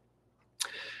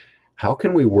 How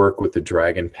can we work with the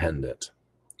dragon pendant?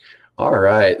 All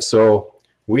right, so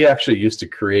we actually used to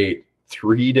create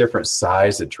 3 different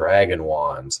sized dragon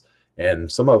wands,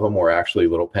 and some of them were actually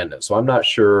little pendants. So I'm not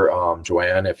sure,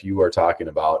 Joanne, if you are talking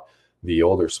about the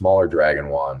older, smaller dragon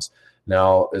wands.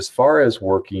 Now, as far as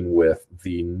working with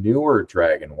the newer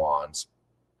dragon wands,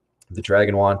 the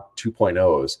Dragon Wand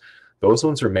 2.0s, those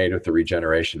ones are made with the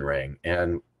regeneration ring.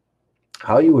 And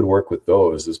how you would work with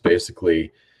those is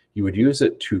basically you would use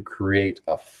it to create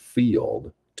a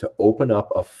field, to open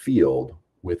up a field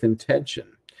with intention.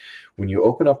 When you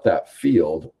open up that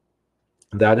field,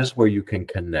 that is where you can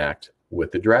connect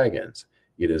with the dragons.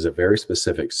 It is a very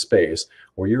specific space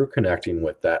where you're connecting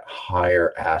with that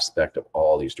higher aspect of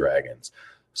all these dragons.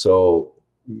 So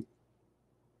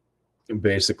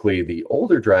basically the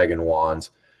older dragon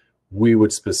wands, we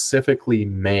would specifically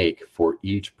make for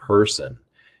each person,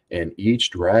 and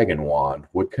each dragon wand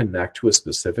would connect to a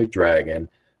specific dragon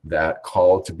that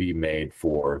called to be made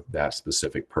for that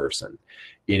specific person.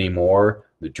 Anymore,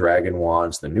 the dragon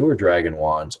wands, the newer dragon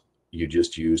wands, you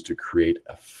just use to create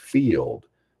a field,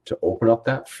 to open up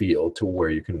that field to where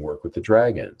you can work with the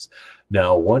dragons.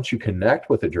 Now, once you connect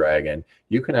with a dragon,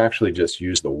 you can actually just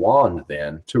use the wand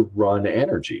then to run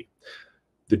energy.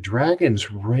 The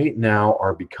dragons right now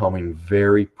are becoming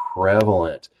very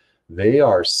prevalent. They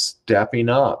are stepping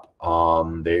up.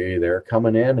 They're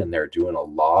coming in and they're doing a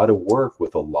lot of work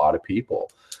with a lot of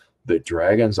people. The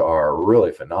dragons are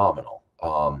really phenomenal.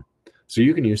 So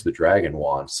you can use the dragon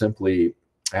wand simply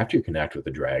after you connect with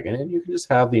the dragon, and you can just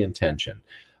have the intention.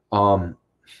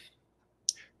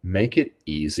 Make it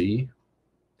easy.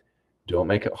 Don't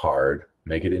make it hard.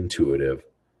 Make it intuitive.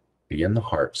 Be in the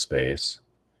heart space.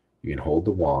 You can hold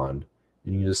the wand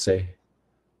and you just say,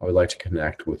 I would like to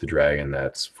connect with the dragon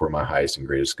that's for my highest and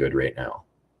greatest good right now.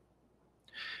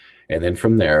 And then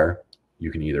from there,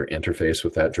 you can either interface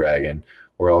with that dragon,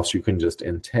 or else you can just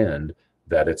intend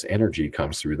that its energy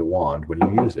comes through the wand when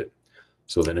you use it.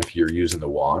 So then if you're using the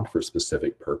wand for a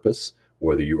specific purpose,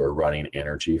 whether you are running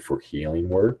energy for healing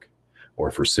work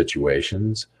or for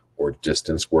situations or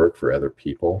distance work for other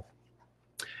people,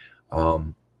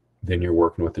 then you're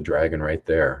working with the dragon right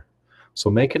there. So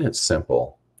making it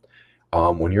simple.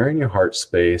 When you're in your heart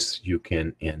space, you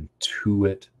can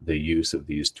intuit the use of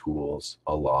these tools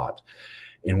a lot.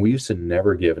 And we used to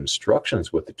never give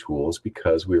instructions with the tools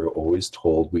because we were always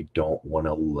told we don't want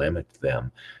to limit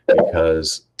them,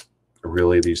 because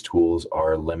really these tools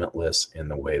are limitless in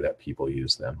the way that people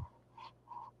use them.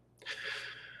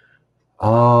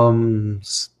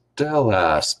 Stell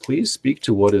asks, please speak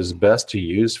to what is best to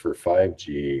use for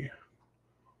 5G.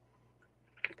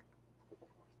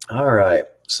 All right,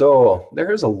 so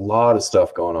there's a lot of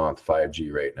stuff going on with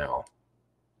 5G right now.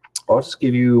 I'll just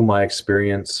give you my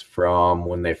experience from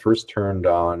when they first turned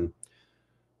on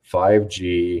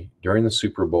 5G during the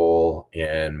Super Bowl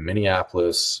in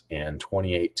Minneapolis in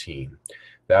 2018.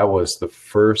 That was the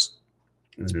first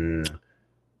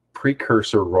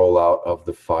precursor rollout of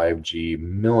the 5G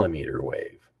millimeter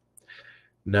wave.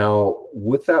 Now,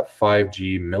 with that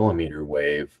 5G millimeter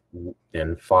wave,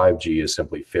 and 5G is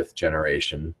simply 5th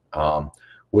generation,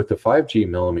 with the 5G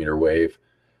millimeter wave,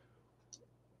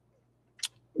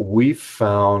 we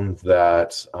found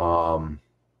that, well,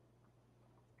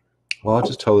 I'll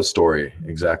just tell the story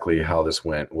exactly how this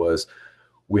went. Was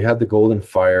we had the Golden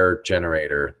Fire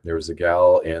generator. There was a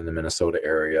gal in the Minnesota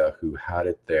area who had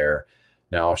it there.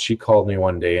 Now, she called me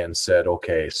one day and said,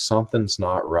 okay, something's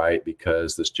not right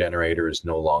because this generator is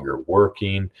no longer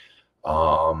working.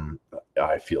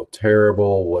 I feel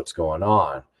terrible. What's going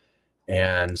on?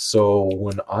 And so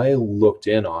when I looked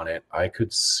in on it, I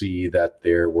could see that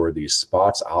there were these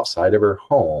spots outside of her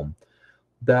home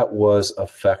that was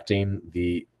affecting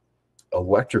the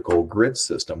electrical grid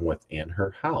system within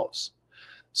her house.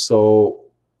 So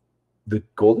the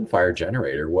Golden Fire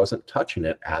generator wasn't touching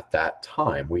it at that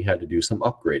time. We had to do some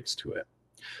upgrades to it.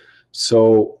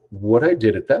 So what I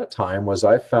did at that time was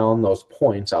I found those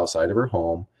points outside of her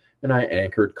home and I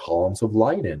anchored columns of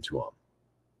light into them.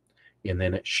 And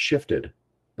then it shifted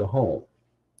the home.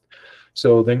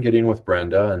 So then getting with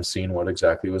Brenda and seeing what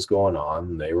exactly was going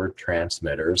on, they were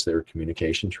transmitters, they were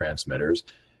communication transmitters.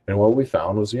 And what we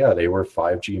found was, yeah, they were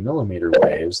 5G millimeter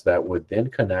waves that would then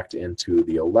connect into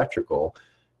the electrical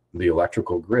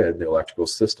grid, the electrical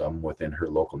system within her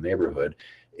local neighborhood.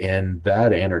 And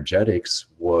that energetics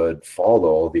would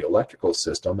follow the electrical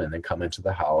system and then come into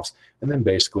the house and then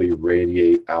basically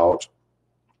radiate out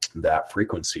that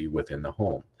frequency within the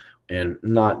home. And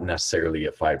not necessarily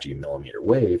a 5G millimeter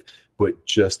wave, but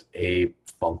just a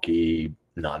funky,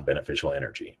 non-beneficial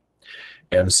energy.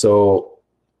 And so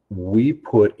we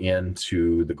put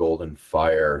into the Golden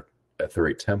Fire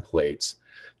etheric templates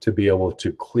to be able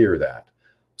to clear that.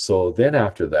 So then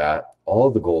after that, all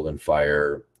of the Golden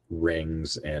Fire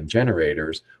rings and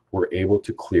generators were able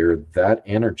to clear that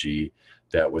energy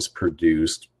that was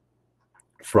produced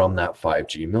from that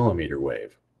 5G millimeter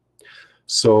wave.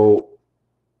 So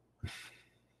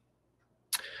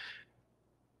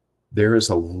there is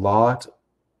a lot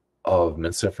of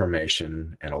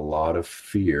misinformation and a lot of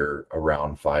fear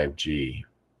around 5G.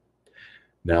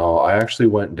 Now, I actually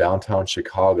went downtown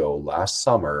Chicago last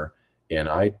summer and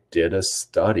I did a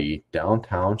study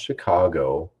downtown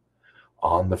Chicago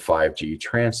on the 5G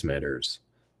transmitters,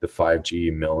 the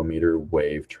 5G millimeter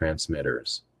wave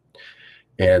transmitters.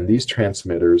 And these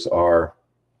transmitters are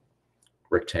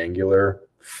rectangular,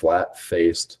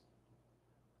 flat-faced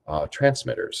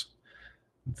transmitters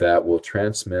that will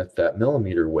transmit that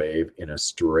millimeter wave in a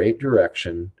straight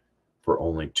direction for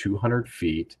only 200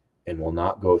 feet and will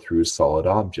not go through solid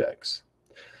objects.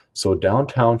 So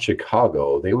downtown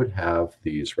Chicago, they would have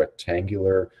these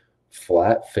rectangular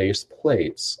flat-faced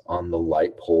plates on the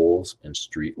light poles and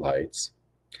street lights,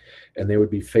 and they would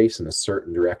be facing a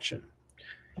certain direction.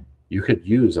 You could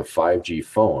use a 5G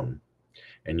phone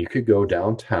and you could go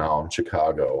downtown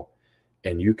Chicago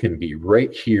and you can be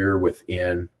right here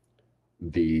within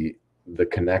the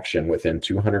connection within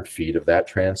 200 feet of that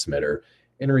transmitter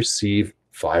and receive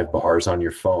 5 bars on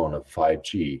your phone of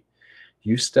 5G.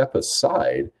 You step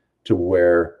aside to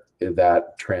where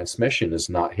that transmission is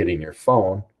not hitting your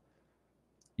phone,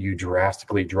 you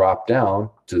drastically drop down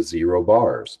to 0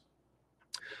 bars.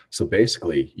 So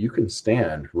basically, you can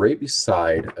stand right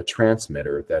beside a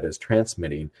transmitter that is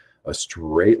transmitting a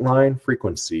straight line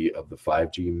frequency of the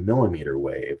 5G millimeter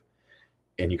wave,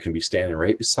 and you can be standing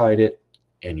right beside it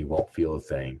and you won't feel a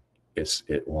thing.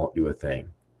 It won't do a thing.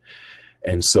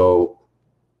 And so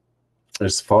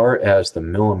as far as the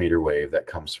millimeter wave that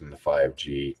comes from the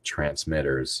 5G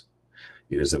transmitters,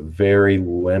 it is a very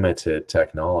limited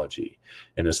technology.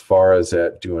 And as far as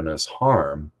that doing us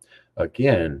harm,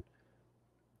 again,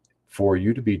 for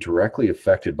you to be directly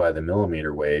affected by the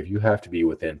millimeter wave, you have to be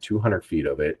within 200 feet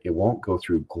of it. It won't go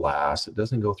through glass. It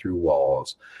doesn't go through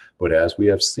walls. But as we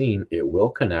have seen, it will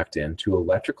connect into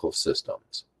electrical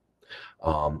systems.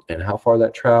 And how far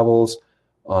that travels,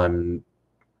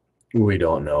 we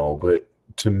don't know. But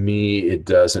to me, it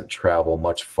doesn't travel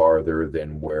much farther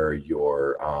than where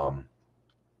your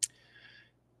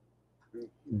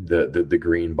the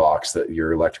green box, that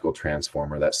your electrical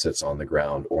transformer that sits on the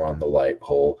ground or on the light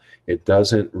pole. It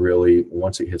doesn't really,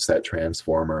 once it hits that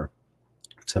transformer,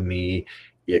 to me,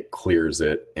 it clears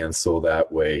it. And so that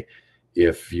way,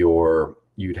 if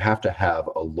you'd have to have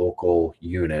a local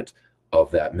unit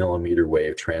of that millimeter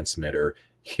wave transmitter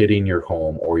hitting your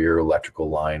home or your electrical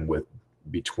line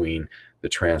between the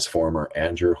transformer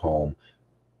and your home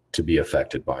to be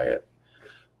affected by it.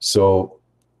 So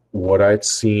what I'd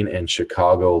seen in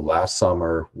Chicago last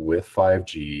summer with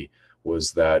 5G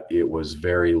was that it was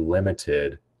very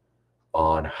limited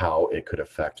on how it could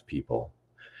affect people.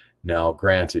 Now,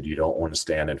 granted, you don't want to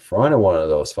stand in front of one of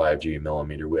those 5G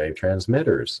millimeter wave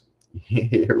transmitters.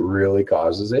 It really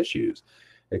causes issues.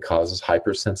 It causes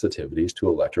hypersensitivities to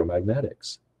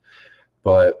electromagnetics.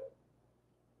 But,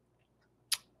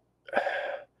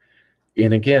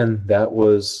 and again, that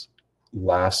was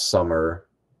last summer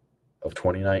of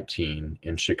 2019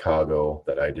 in Chicago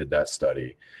that I did that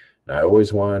study. And I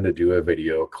always wanted to do a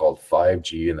video called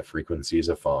 5G and the Frequencies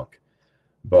of Funk.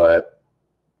 But,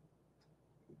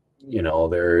 you know,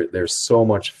 there's so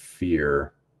much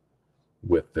fear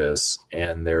with this,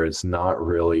 and there is not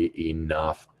really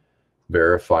enough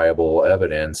verifiable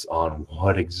evidence on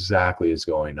what exactly is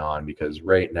going on, because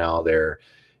right now there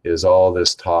is all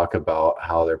this talk about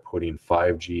how they're putting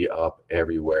 5G up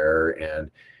everywhere,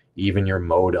 and even your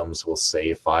modems will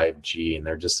say 5G, and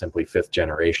they're just simply 5th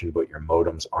generation, but your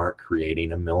modems aren't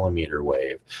creating a millimeter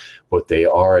wave, but they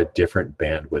are a different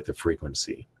bandwidth of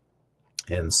frequency.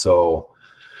 And so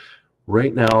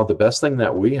right now, the best thing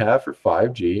that we have for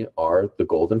 5G are the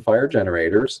Golden Fire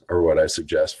generators, or what I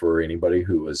suggest for anybody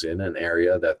who is in an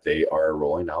area that they are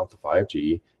rolling out the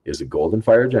 5G is a Golden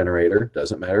Fire generator.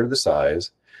 Doesn't matter the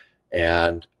size.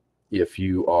 And if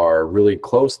you are really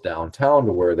close downtown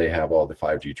to where they have all the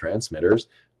 5G transmitters,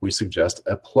 we suggest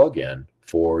a plug-in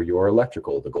for your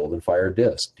electrical, the Golden Fire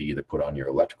disc, to either put on your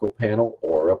electrical panel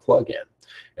or a plug-in,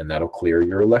 and that'll clear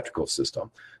your electrical system.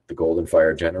 The Golden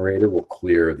Fire generator will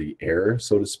clear the air,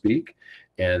 so to speak,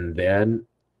 and then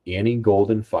any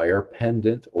Golden Fire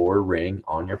pendant or ring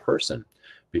on your person,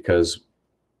 because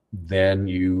then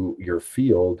your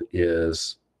field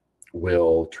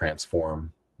will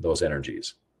transform those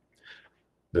energies.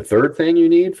 The third thing you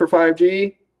need for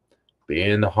 5G, be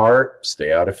in the heart,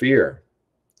 stay out of fear.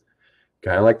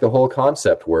 Kind of like the whole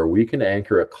concept where we can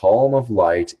anchor a column of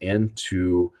light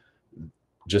into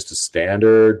just a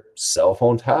standard cell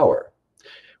phone tower.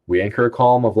 We anchor a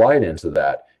column of light into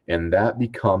that, and that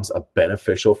becomes a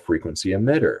beneficial frequency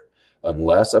emitter.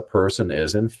 Unless a person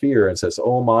is in fear and says,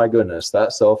 oh my goodness,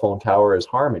 that cell phone tower is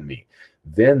harming me,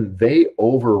 then they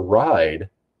override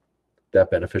that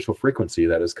beneficial frequency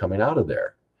that is coming out of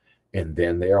there, and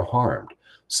then they are harmed.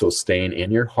 So staying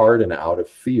in your heart and out of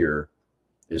fear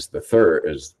is the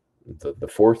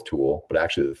fourth tool, but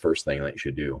actually the first thing that you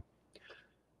should do.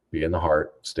 Be in the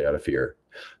heart, stay out of fear.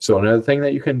 So another thing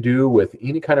that you can do with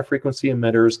any kind of frequency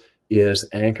emitters is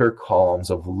anchor columns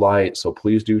of light. So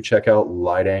please do check out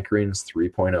Light Anchorings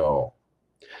 3.0.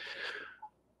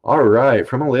 All right,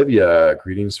 from Olivia,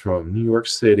 greetings from New York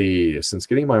City. Since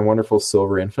getting my wonderful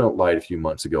silver infinite light a few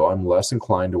months ago, I'm less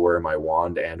inclined to wear my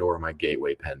wand and or my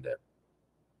gateway pendant.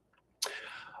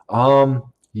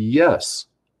 Yes.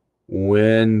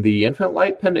 When the infinite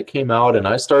light pendant came out and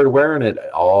I started wearing it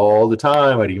all the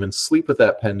time, I'd even sleep with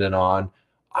that pendant on,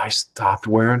 I stopped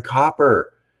wearing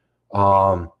copper.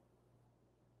 I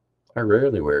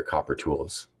rarely wear copper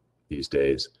tools these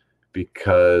days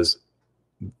because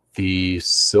the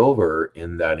silver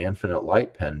in that infinite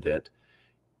light pendant,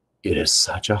 it is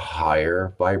such a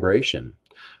higher vibration.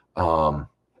 Or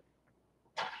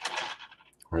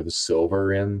the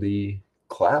silver in the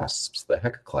clasps, the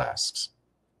Heca clasps.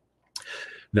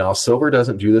 Now, silver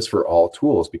doesn't do this for all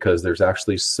tools because there's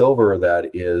actually silver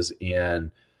that is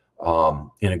in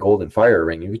a golden fire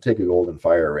ring. You can take a golden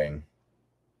fire ring,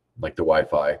 like the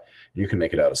Wi-Fi, you can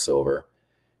make it out of silver.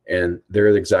 And they're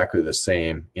exactly the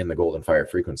same in the golden fire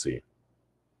frequency.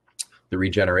 The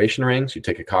regeneration rings, you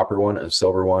take a copper one and a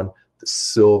silver one, The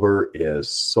silver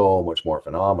is so much more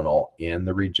phenomenal in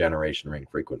the regeneration ring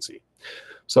frequency.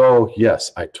 So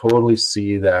yes, I totally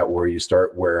see that where you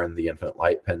start wearing the infinite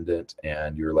light pendant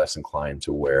and you're less inclined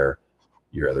to wear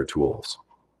your other tools.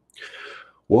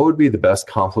 What would be the best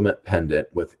complement pendant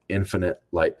with infinite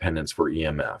light pendants for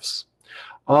EMFs?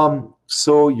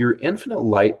 So your infinite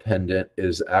light pendant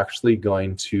is actually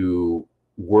going to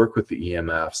work with the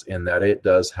EMFs in that it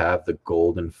does have the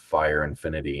Golden Fire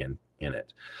Infinity in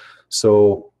it.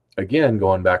 So again,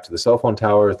 going back to the cell phone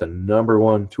tower, the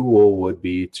 #1 tool would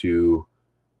be to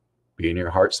be in your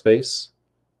heart space,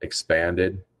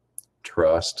 expanded,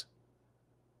 trust,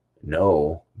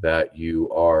 know that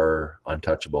you are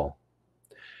untouchable.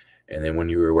 And then when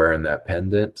you were wearing that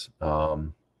pendant,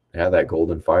 yeah, that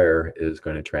golden fire is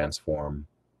going to transform,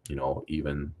 you know,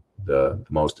 even the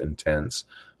most intense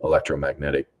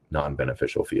electromagnetic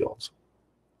non-beneficial fields.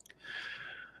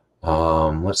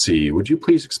 Let's see. Would you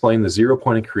please explain the 0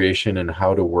 point of creation and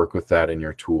how to work with that in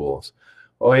your tools?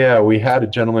 Oh yeah, we had a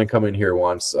gentleman come in here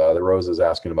once. The Rose is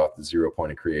asking about the 0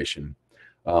 point of creation.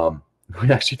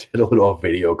 We actually did a little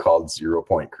video called 0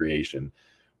 point creation,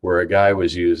 where a guy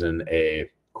was using a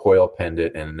coil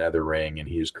pendant and another ring, and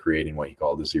he was creating what he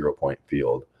called the 0 point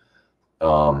field.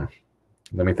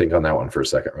 Let me think on that one for a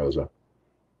second, Rosa.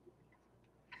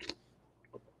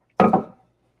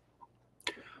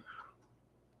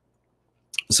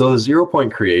 So the 0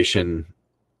 point creation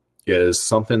is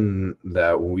something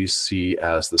that we see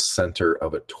as the center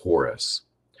of a torus.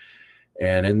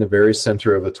 And in the very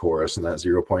center of a torus, in that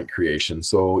 0 point creation,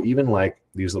 so even like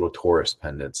these little torus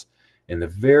pendants, in the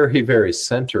very, very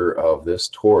center of this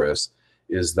torus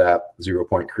is that 0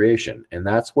 point creation. And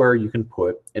that's where you can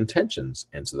put intentions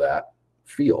into that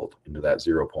field, into that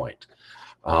 0 point.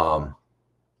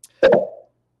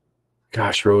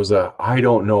 Gosh, Rosa, I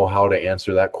don't know how to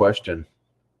answer that question.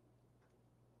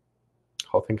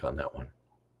 I'll think on that one.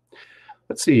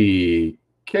 Let's see.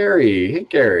 Carrie, hey,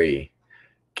 Carrie,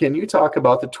 can you talk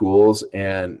about the tools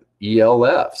and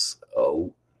ELFs?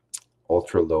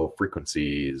 Ultra low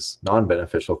frequencies,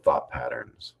 non-beneficial thought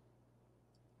patterns.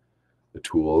 The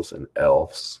tools and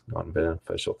ELFs,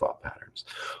 non-beneficial thought patterns.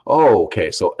 Oh,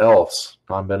 okay, so ELFs,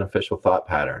 non-beneficial thought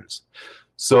patterns.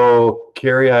 So,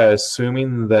 Carrie, I'm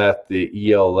assuming that the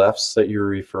ELFs that you're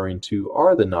referring to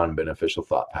are the non-beneficial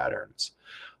thought patterns.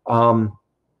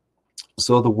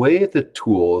 So the way the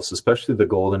tools, especially the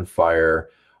Golden Fire,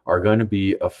 are going to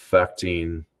be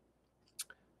affecting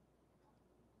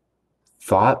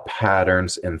thought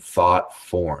patterns and thought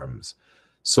forms.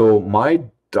 So my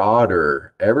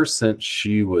daughter, ever since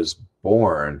she was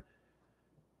born,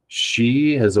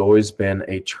 she has always been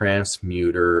a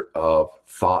transmuter of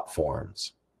thought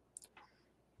forms.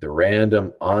 The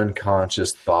random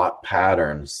unconscious thought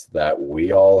patterns that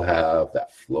we all have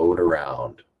that float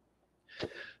around.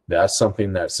 That's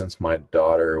something that since my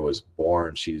daughter was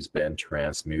born, she's been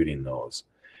transmuting those.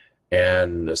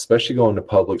 And especially going to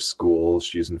public school,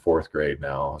 she's in 4th grade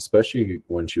now, especially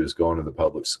when she was going to the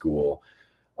public school,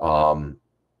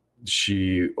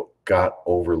 she got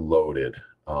overloaded,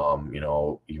 you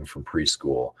know, even from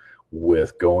preschool,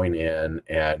 with going in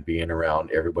and being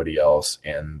around everybody else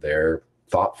and their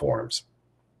thought forms.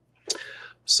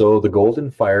 So the Golden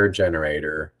Fire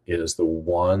generator is the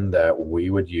one that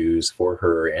we would use for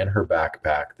her and her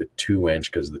backpack, the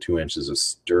 2-inch, because the 2-inch is a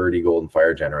sturdy Golden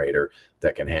Fire generator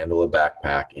that can handle a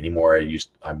backpack. Anymore,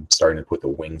 I'm starting to put the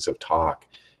Wings of Talk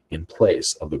in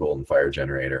place of the Golden Fire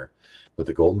generator. But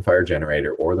the Golden Fire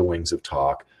generator or the Wings of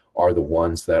Talk are the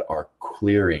ones that are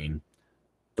clearing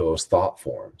those thought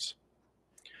forms.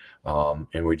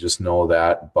 And we just know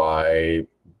that by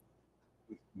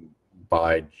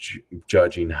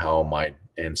judging how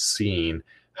and seeing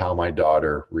how my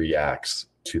daughter reacts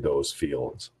to those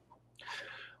fields.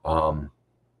 And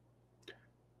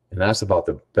that's about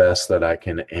the best that I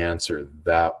can answer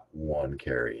that one,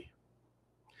 Carrie.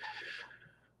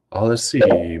 Let's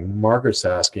see. Margaret's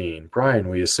asking, Brian,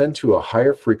 we ascend to a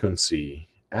higher frequency.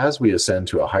 As we ascend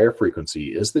to a higher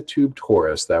frequency, is the tube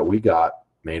torus that we got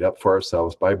made up for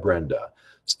ourselves by Brenda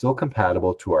still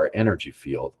compatible to our energy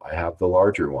field? I have the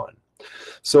larger one.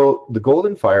 So the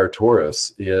Golden Fire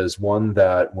torus is one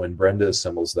that when Brenda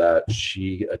assembles that,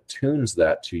 she attunes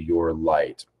that to your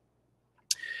light.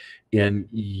 And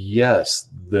yes,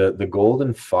 the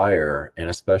Golden Fire, and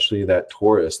especially that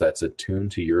torus that's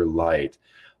attuned to your light,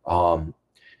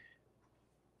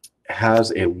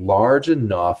 has a large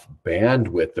enough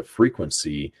bandwidth of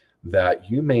frequency that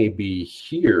you may be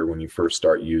here when you first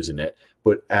start using it,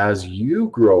 but as you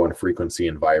grow in frequency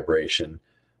and vibration,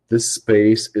 this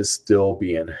space is still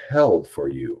being held for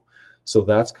you. So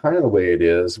that's kind of the way it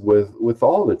is with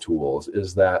all the tools,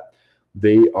 is that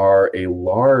they are a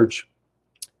large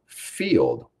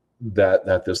field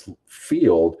that this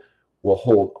field will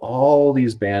hold all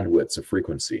these bandwidths of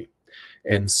frequency.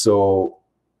 And so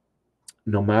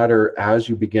no matter as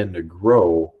you begin to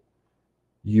grow,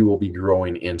 you will be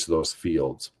growing into those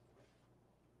fields.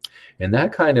 And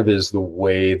that kind of is the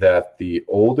way that the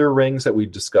older rings that we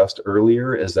discussed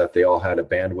earlier, is that they all had a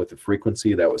bandwidth of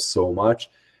frequency that was so much.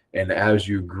 And as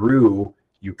you grew,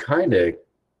 you kind of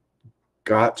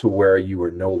got to where you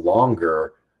were no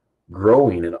longer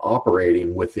growing and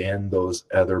operating within those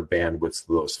other bandwidths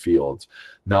of those fields.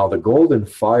 Now, the golden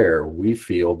fire, we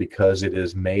feel, because it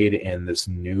is made in this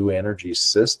new energy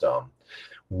system,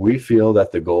 we feel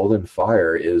that the golden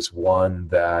fire is one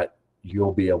that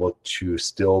you'll be able to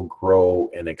still grow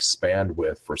and expand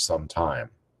with for some time.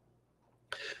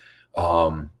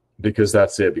 Because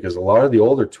that's it. Because a lot of the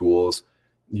older tools,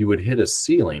 you would hit a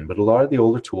ceiling, but a lot of the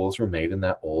older tools were made in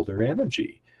that older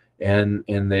energy, and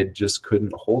they just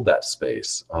couldn't hold that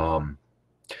space.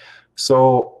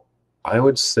 So I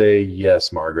would say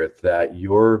yes, Margaret, that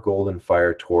your golden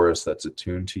fire Taurus that's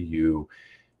attuned to you,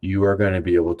 you are going to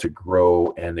be able to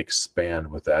grow and expand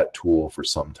with that tool for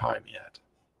some time yet.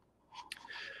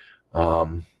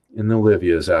 And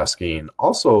Olivia is asking,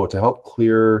 also to help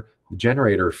clear the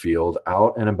generator field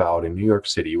out and about in New York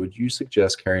City, would you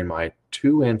suggest carrying my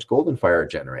 2-inch golden fire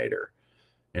generator?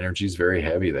 Energy is very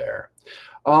heavy there.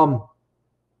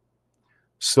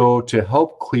 So to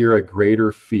help clear a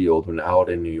greater field when out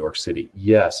in New York City,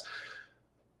 yes.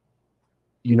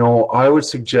 You know, I would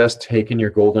suggest taking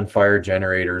your golden fire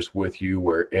generators with you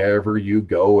wherever you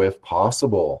go if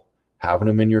possible. Having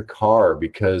them in your car,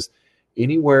 because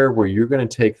anywhere where you're going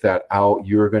to take that out,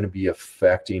 you're going to be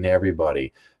affecting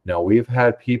everybody. Now, we've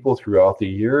had people throughout the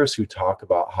years who talk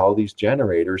about how these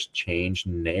generators change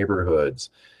neighborhoods.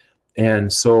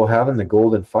 And so having the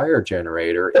golden fire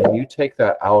generator, and you take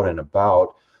that out and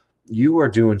about, you are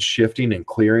doing shifting and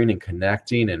clearing and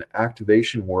connecting and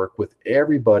activation work with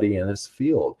everybody in this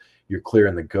field. You're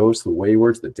clearing the ghosts, the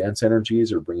waywards, the dense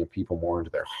energies, or bringing people more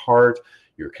into their heart.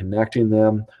 You're connecting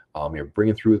them. You're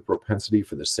bringing through the propensity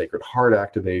for the sacred heart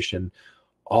activation,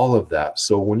 all of that.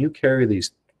 So when you carry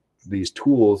these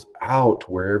tools out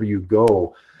wherever you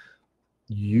go,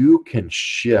 you can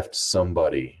shift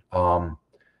somebody.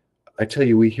 I tell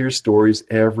you, we hear stories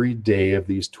every day of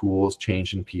these tools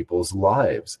changing people's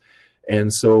lives.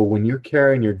 And so when you're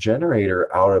carrying your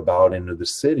generator out about into the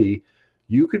city,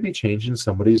 you could be changing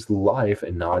somebody's life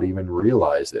and not even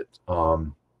realize it.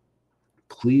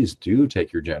 Please do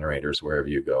take your generators wherever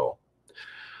you go.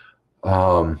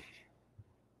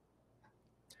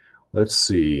 Let's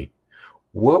see.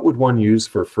 What would one use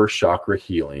for first chakra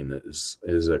healing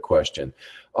is a question.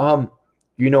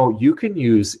 You know, you can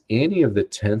use any of the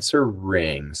tensor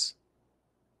rings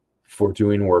for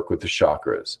doing work with the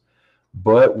chakras.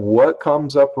 But what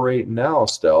comes up right now,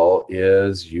 Stell,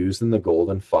 is using the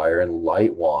golden fire and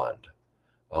light wand.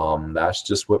 That's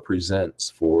just what presents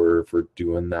for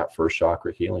doing that first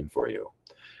chakra healing for you.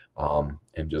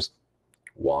 And just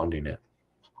wanding it.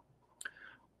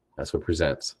 That's what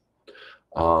presents.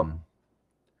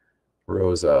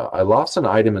 Rosa, I lost an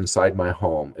item inside my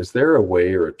home. Is there a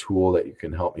way or a tool that you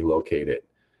can help me locate it?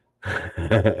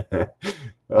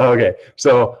 Okay,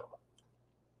 so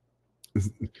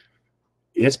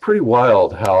it's pretty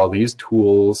wild how these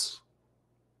tools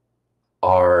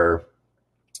are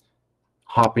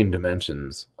hopping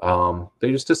dimensions.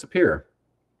 They just disappear.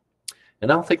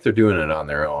 And I don't think they're doing it on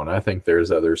their own. I think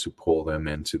there's others who pull them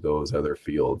into those other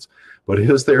fields. But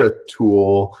is there a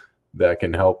tool that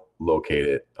can help locate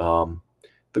it?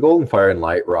 The golden fire and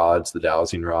light rods, the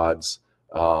dowsing rods.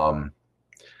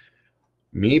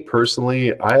 Me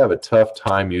personally, I have a tough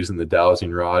time using the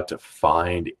dowsing rod to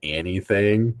find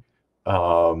anything,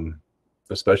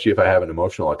 especially if I have an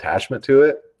emotional attachment to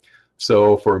it.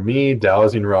 So for me,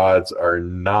 dowsing rods are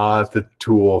not the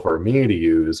tool for me to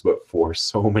use, but for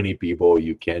so many people,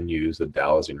 you can use a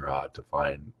dowsing rod to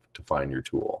find your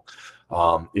tool.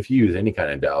 If you use any kind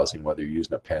of dowsing, whether you're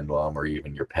using a pendulum or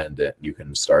even your pendant, you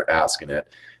can start asking it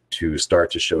to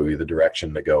start to show you the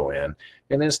direction to go in.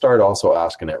 And then start also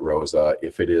asking it, Rosa,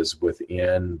 if it is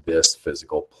within this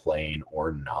physical plane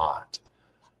or not.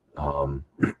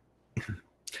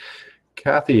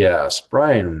 Kathy asks,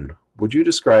 Brian, would you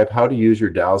describe how to use your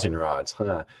dowsing rods?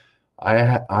 I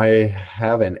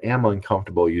have and am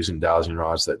uncomfortable using dowsing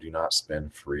rods that do not spin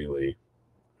freely.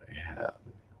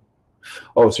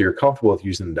 Oh, so you're comfortable with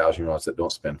using the dowsing rods that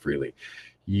don't spin freely.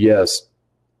 Yes,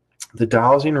 the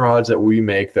dowsing rods that we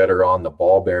make that are on the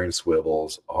ball bearing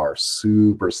swivels are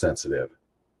super sensitive.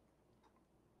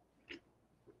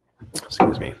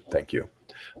 Excuse me. Thank you.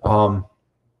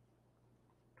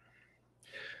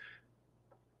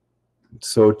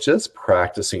 So just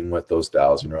practicing with those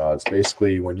dowsing rods,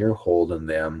 basically when you're holding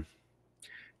them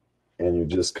and you're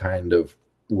just kind of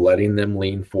letting them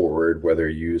lean forward, whether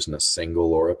you're using a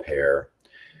single or a pair,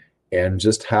 and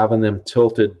just having them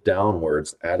tilted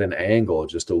downwards at an angle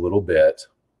just a little bit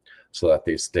so that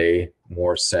they stay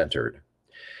more centered.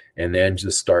 And then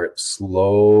just start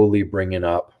slowly bringing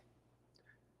up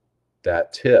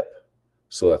that tip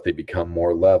so that they become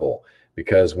more level.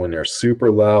 Because when they're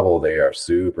super level, they are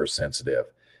super sensitive.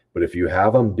 But if you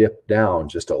have them dip down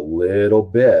just a little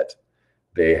bit,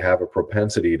 they have a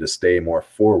propensity to stay more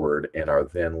forward and are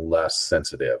then less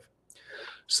sensitive.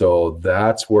 So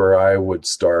that's where I would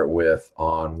start with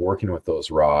on working with those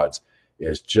rods,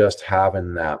 is just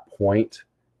having that point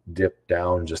dip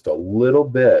down just a little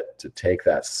bit to take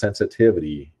that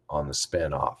sensitivity on the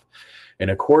spin off. And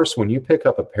of course, when you pick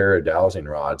up a pair of dowsing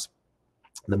rods,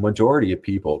 the majority of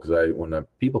people, because when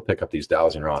people pick up these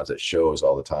dowsing rods at shows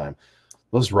all the time,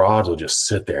 those rods will just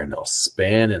sit there and they'll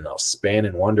spin in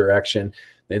one direction,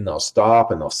 then they'll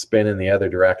stop and they'll spin in the other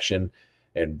direction.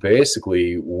 And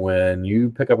basically, when you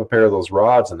pick up a pair of those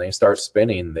rods and they start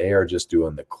spinning, they are just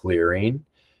doing the clearing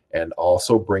and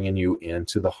also bringing you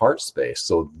into the heart space.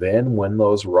 So then when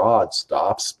those rods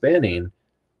stop spinning,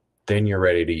 then you're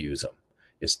ready to use them.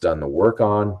 It's done the work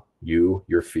on you,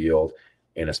 your field,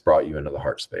 and it's brought you into the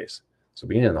heart space. So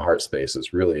being in the heart space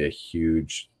is really a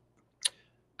huge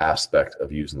aspect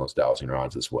of using those dowsing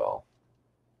rods as well.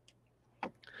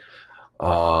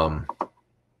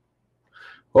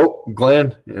 Oh,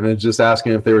 Glenn, and then just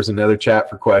asking if there was another chat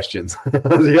for questions.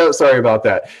 Yeah, sorry about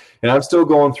that. And I'm still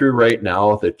going through right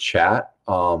now the chat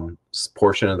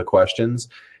portion of the questions,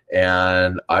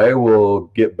 and I will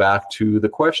get back to the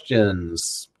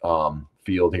questions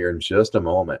field here in just a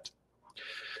moment.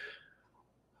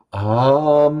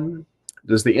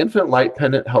 Does the infinite light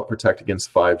pendant help protect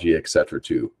against 5G, etc.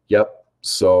 too? Yep.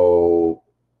 So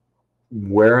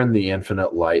wearing the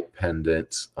infinite light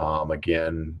pendant,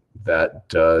 again, that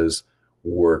does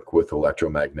work with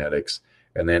electromagnetics.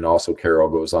 And then also Carol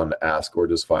goes on to ask, or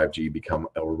does 5G become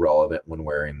irrelevant when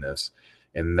wearing this?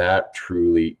 And that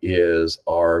truly is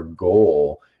our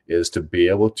goal, is to be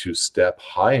able to step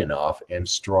high enough and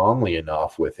strongly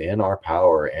enough within our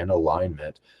power and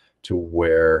alignment to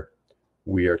where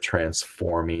we are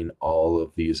transforming all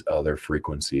of these other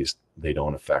frequencies. They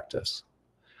don't affect us.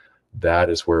 That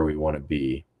is where we want to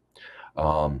be.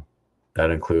 That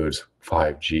includes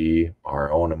 5G,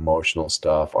 our own emotional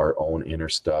stuff, our own inner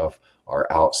stuff, our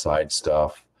outside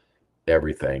stuff,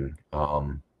 everything.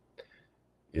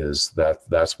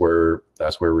 That's where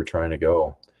we're trying to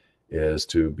go, is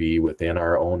to be within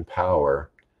our own power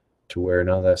to where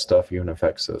none of that stuff even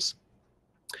affects us.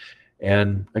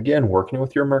 And again, working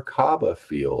with your Merkaba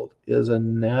field is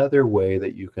another way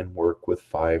that you can work with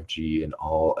 5G and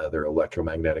all other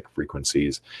electromagnetic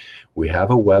frequencies. We have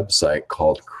a website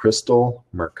called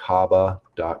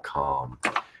crystalmerkaba.com.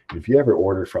 If you ever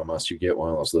order from us, you get one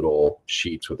of those little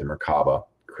sheets with the Merkaba,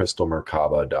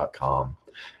 crystalmerkaba.com.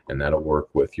 And that'll work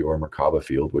with your Merkaba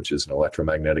field, which is an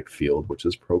electromagnetic field, which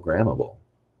is programmable.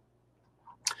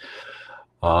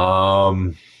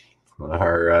 All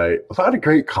right, a lot of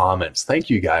great comments. Thank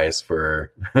you guys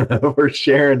for for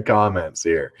sharing comments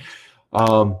here.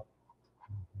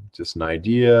 Just an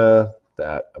idea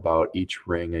that about each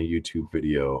ring a YouTube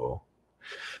video.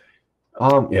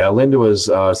 Yeah, Linda was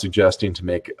suggesting to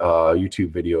make a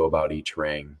YouTube video about each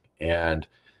ring, and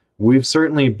we've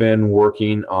certainly been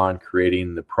working on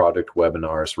creating the product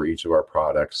webinars for each of our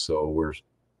products. So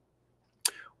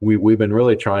we've been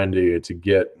really trying to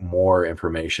get more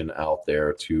information out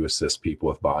there to assist people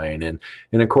with buying. And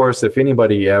of course, if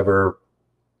anybody ever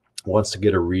wants to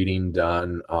get a reading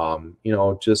done, you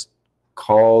know, just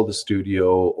call the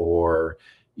studio or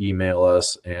email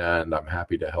us, and I'm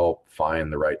happy to help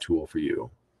find the right tool for you.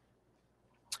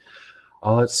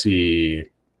 Let's see,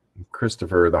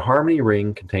 Christopher, the Harmony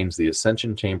ring contains the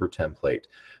Ascension Chamber template,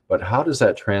 but how does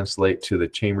that translate to the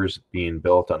chambers being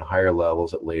built on higher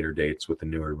levels at later dates with the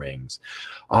newer rings?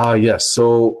 Yes,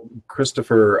 so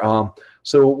Christopher,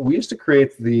 so we used to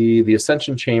create the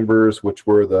Ascension Chambers, which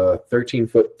were the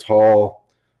 13-foot tall,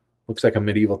 looks like a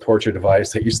medieval torture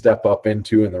device that you step up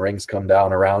into and the rings come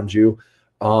down around you.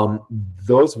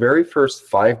 Those very first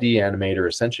 5D animator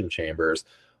Ascension Chambers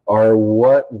are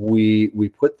what we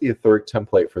put the etheric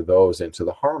template for those into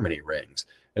the Harmony rings.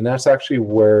 And that's actually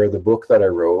where the book that I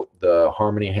wrote, the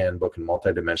Harmony Handbook and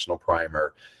Multidimensional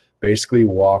Primer, basically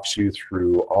walks you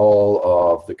through all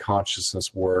of the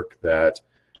consciousness work that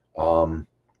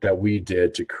that we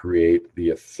did to create the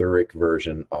etheric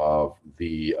version of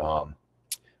the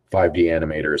 5D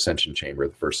animator ascension chamber,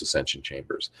 the first ascension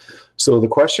chambers. So the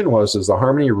question was, is the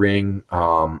harmony ring,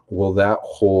 will that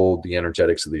hold the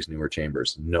energetics of these newer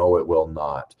chambers? No, it will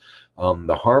not.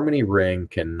 The harmony ring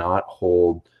cannot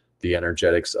hold the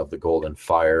energetics of the golden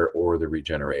fire or the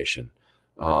regeneration.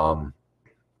 So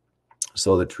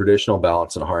the traditional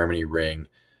balance and harmony ring,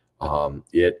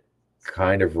 it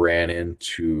kind of ran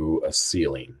into a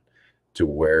ceiling to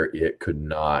where it could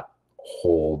not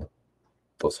hold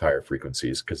those higher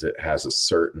frequencies because it has a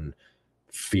certain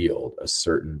field, a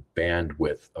certain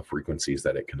bandwidth of frequencies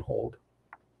that it can hold.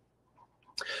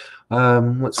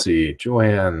 Let's see,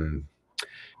 Joanne,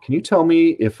 can you tell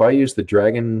me if I use the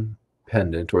dragon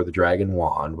pendant or the dragon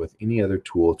wand with any other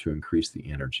tool to increase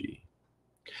the energy?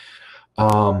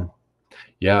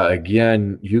 Yeah,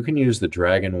 again, you can use the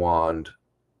dragon wand.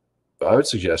 I would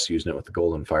suggest using it with the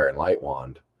golden fire and light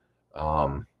wand.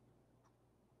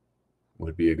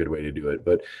 Would be a good way to do it.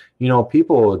 But, you know,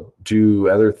 people do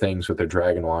other things with their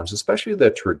dragon wands, especially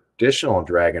the traditional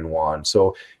dragon wand.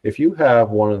 So if you have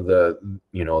one of the,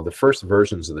 you know, the first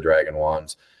versions of the dragon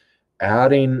wands,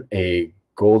 adding a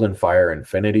golden fire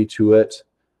infinity to it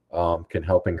can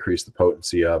help increase the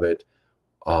potency of it.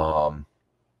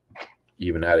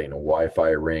 Even adding a Wi-Fi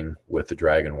ring with the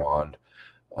dragon wand.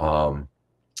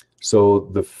 So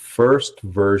the first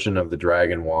version of the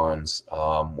dragon wands,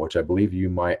 which I believe you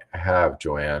might have,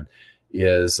 Joanne,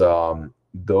 is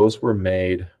those were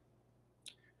made,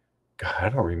 God, I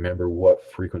don't remember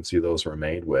what frequency those were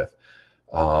made with.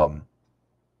 The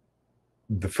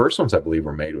first ones I believe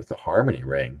were made with the harmony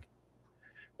ring.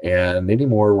 And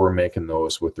anymore we're making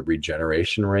those with the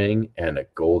regeneration ring and a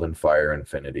golden fire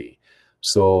infinity.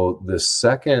 So the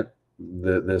second,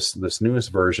 this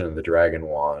newest version of the dragon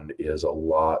wand is a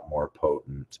lot more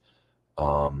potent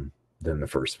than the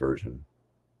first version.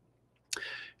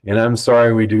 And I'm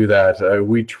sorry we do that.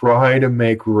 We try to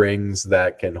make rings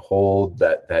that can hold,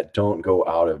 that don't go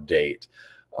out of date,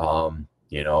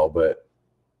 you know, but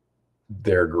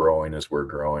they're growing as we're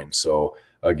growing. So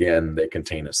again, they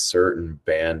contain a certain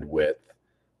bandwidth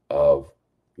of,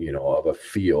 you know, of a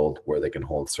field where they can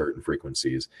hold certain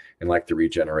frequencies. And like the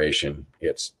regeneration,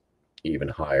 it's even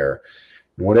higher.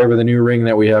 And whatever the new ring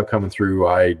that we have coming through,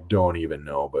 I don't even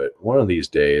know. But one of these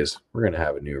days, we're going to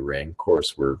have a new ring. Of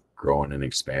course, we're growing and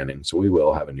expanding, so we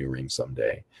will have a new ring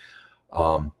someday.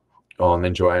 Oh, and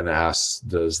then Joanna asks,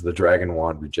 does the dragon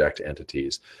wand reject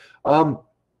entities?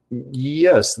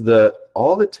 Yes,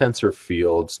 all the tensor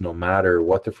fields, no matter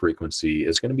what the frequency,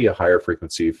 is going to be a higher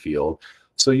frequency field.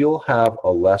 So you'll have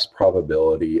a less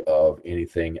probability of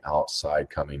anything outside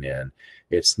coming in.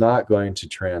 It's not going to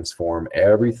transform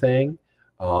everything,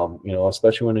 you know,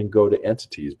 especially when you go to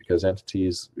entities, because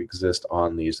entities exist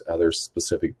on these other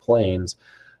specific planes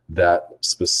that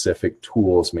specific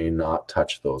tools may not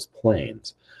touch those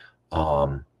planes.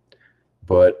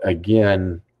 But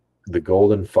again, the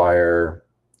golden fire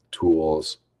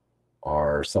tools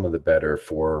are some of the better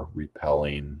for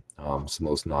repelling some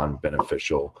of those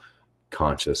non-beneficial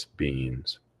conscious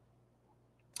beings.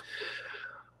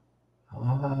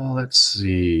 Let's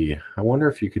see. I wonder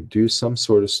if you could do some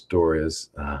sort of stories.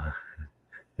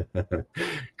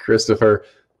 Christopher,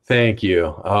 thank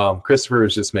you. Christopher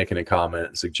is just making a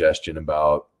comment, suggestion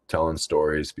about telling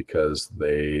stories because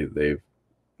they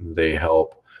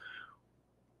help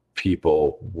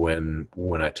people when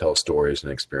I tell stories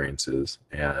and experiences.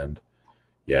 And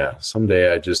yeah,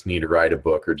 someday I just need to write a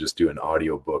book or just do an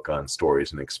audio book on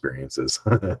stories and experiences.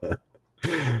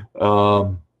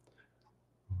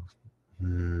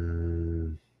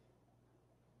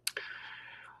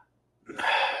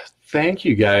 Thank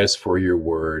you guys for your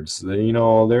words. You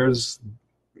know,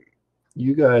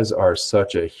 you guys are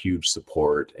such a huge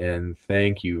support, and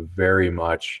thank you very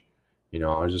much. You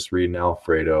know, I was just reading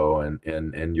Alfredo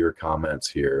and your comments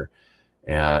here,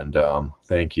 and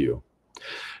thank you.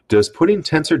 Does putting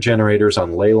tensor generators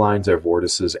on ley lines or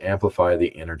vortices amplify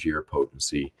the energy or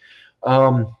potency?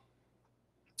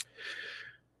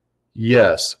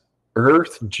 Yes,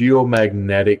 Earth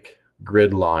geomagnetic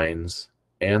grid lines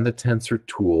and the tensor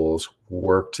tools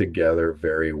work together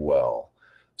very well.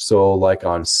 So like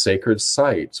on sacred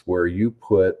sites, where you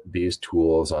put these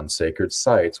tools on sacred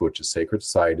sites, which a sacred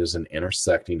site is an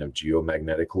intersecting of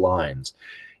geomagnetic lines,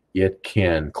 it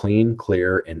can clean,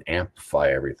 clear, and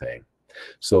amplify everything.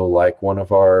 So like one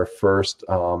of our first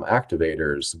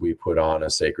activators we put on a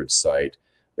sacred site,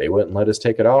 they wouldn't let us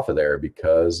take it off of there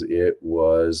because it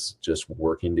was just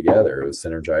working together. It was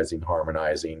synergizing,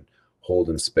 harmonizing,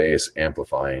 holding space,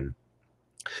 amplifying.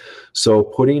 So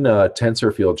putting a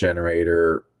tensor field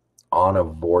generator on a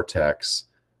vortex,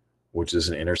 which is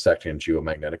an intersecting of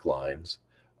geomagnetic lines,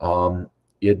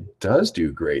 it does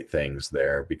do great things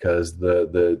there because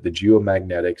the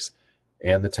geomagnetics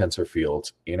and the tensor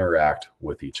fields interact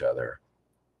with each other.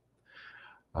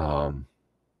 Thank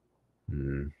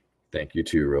you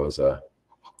too, Rosa.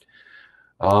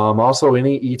 Also,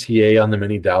 any ETA on the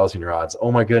mini dowsing rods?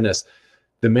 Oh my goodness.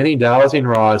 The mini dowsing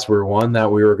rods were one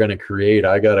that we were going to create.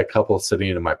 I got a couple sitting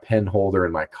in my pen holder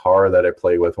in my car that I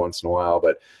play with once in a while,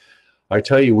 but I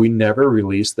tell you, we never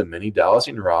released the mini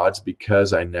dowsing rods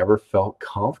because I never felt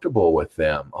comfortable with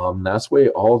them. That's the way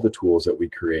all the tools that we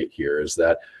create here is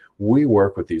that we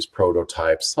work with these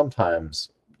prototypes sometimes,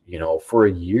 you know, for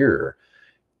a year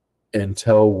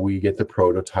until we get the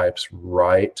prototypes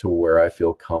right to where I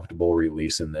feel comfortable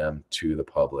releasing them to the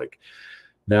public.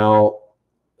 Now,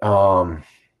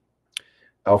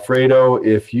 Alfredo,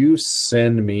 if you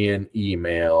send me an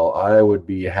email, I would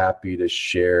be happy to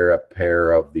share a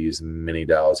pair of these mini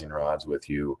dowsing rods with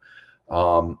you.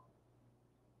 I've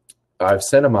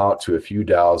sent them out to a few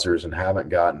dowsers and haven't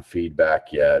gotten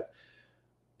feedback yet.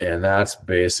 And that's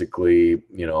basically,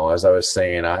 you know, as I was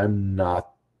saying, I'm not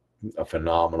a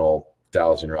phenomenal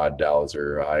dowsing rod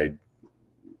dowser. I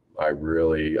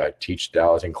teach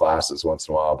dowsing classes once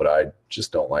in a while, but I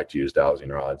just don't like to use dowsing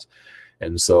rods.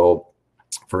 And so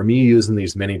for me, using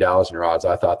these mini dowsing rods,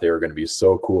 I thought they were going to be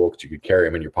so cool because you could carry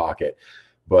them in your pocket.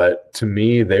 But to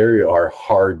me, they are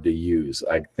hard to use.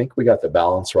 I think we got the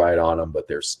balance right on them, but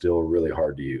they're still really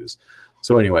hard to use.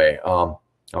 So anyway,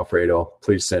 Alfredo,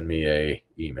 please send me an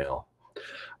email.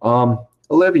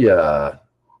 Olivia,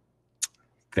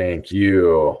 thank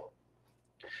you.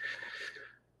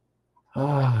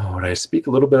 Would I speak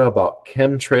a little bit about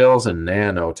chemtrails and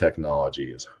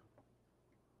nanotechnologies?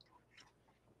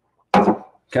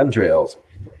 Chemtrails.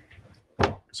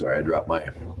 Sorry, I dropped my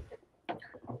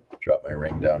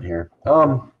ring down here.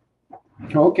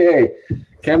 Okay,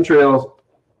 chemtrails.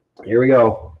 Here we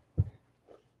go.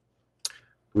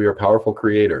 We are powerful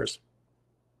creators.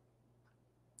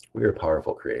 We are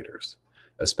powerful creators,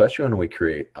 especially when we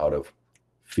create out of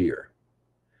fear,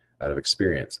 out of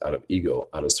experience, out of ego,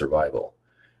 out of survival.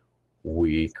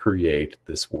 We create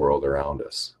this world around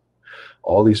us,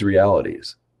 all these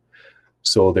realities.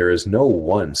 So there is no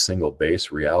one single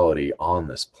base reality on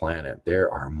this planet.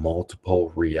 There are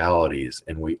multiple realities,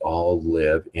 and we all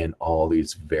live in all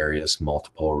these various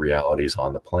multiple realities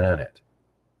on the planet.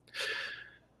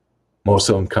 Most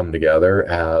of them come together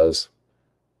as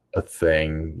a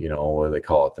thing, you know, what do they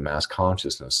call it? The mass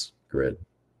consciousness grid.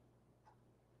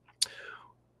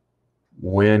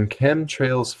 When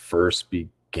chemtrails first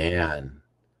began,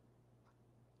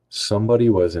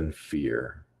 somebody was in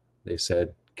fear. They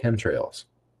said, chemtrails.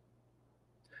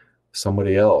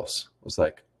 Somebody else was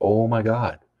like, oh my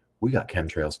God, we got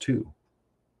chemtrails too.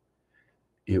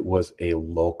 It was a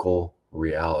local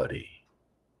reality.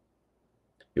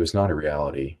 It was not a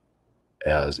reality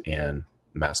as in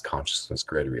mass consciousness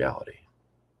grid reality.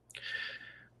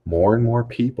 More and more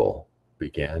people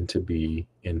began to be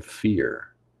in fear.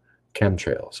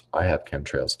 Chemtrails. I have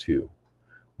chemtrails too.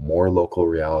 More local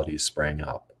realities sprang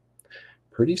up.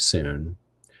 Pretty soon,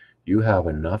 you have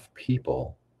enough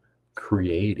people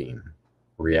creating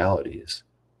realities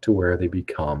to where they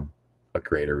become a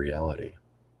greater reality.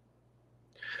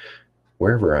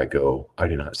 Wherever I go, I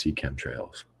do not see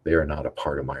chemtrails. They are not a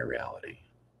part of my reality.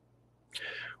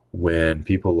 When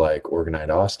people like Orgonite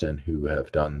Austin, who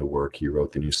have done the work, he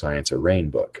wrote the New Science of Rain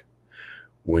book.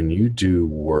 When you do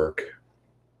work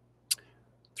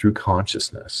through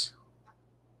consciousness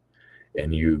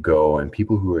and you go, and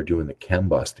people who are doing the chem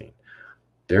busting,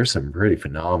 there's some pretty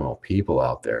phenomenal people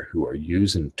out there who are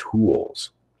using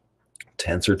tools,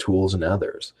 Tensor Tools and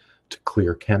others, to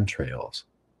clear chemtrails.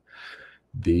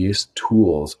 These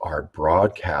tools are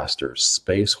broadcasters,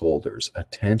 space holders,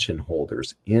 attention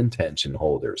holders, intention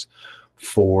holders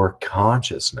for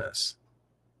consciousness.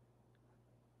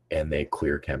 And they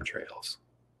clear chemtrails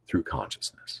through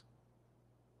consciousness.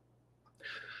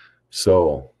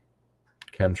 So,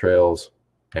 chemtrails,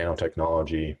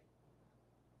 nanotechnology,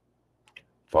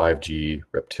 5G,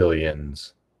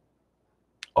 reptilians,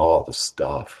 all the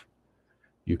stuff.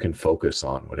 You can focus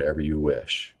on whatever you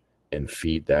wish and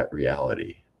feed that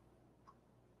reality.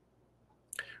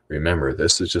 Remember,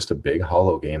 this is just a big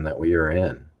hollow game that we are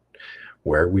in.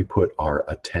 Where we put our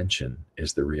attention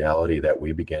is the reality that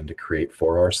we begin to create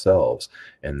for ourselves,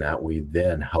 and that we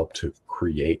then help to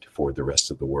create for the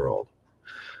rest of the world.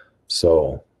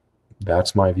 So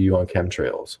that's my view on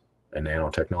chemtrails and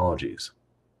nanotechnologies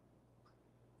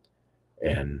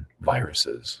and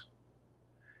viruses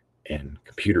and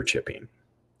computer chipping,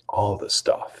 all the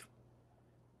stuff.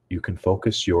 You can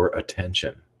focus your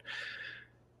attention.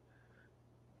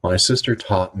 My sister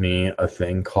taught me a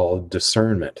thing called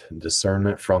discernment.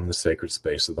 Discernment from the sacred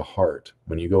space of the heart.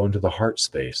 When you go into the heart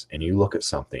space and you look at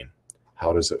something,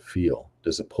 how does it feel?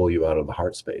 Does it pull you out of the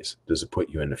heart space? Does it put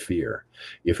you into fear?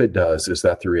 If it does, is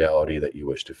that the reality that you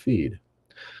wish to feed?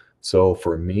 So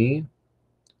for me,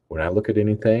 when I look at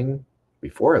anything,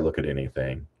 before I look at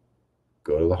anything,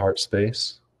 go to the heart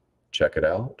space, check it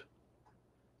out.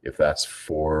 If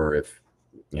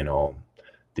you know,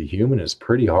 the human is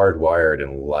pretty hardwired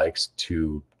and likes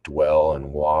to dwell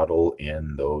and waddle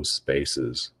in those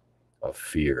spaces of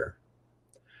fear.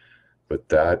 But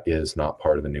that is not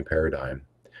part of the new paradigm.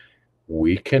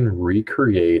 We can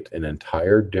recreate an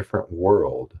entire different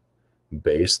world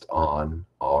based on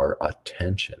our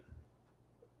attention.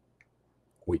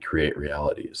 We create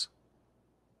realities,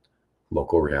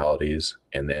 local realities,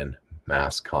 and then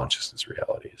mass consciousness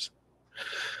realities.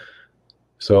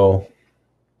 So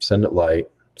send it light,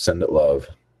 send it love.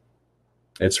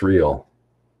 It's real,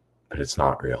 but it's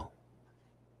not real.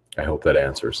 I hope that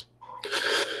answers.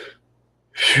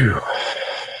 Phew.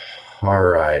 All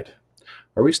right.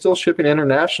 Are we still shipping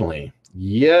internationally?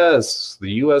 Yes,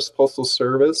 the U.S. Postal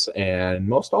Service and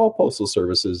most all postal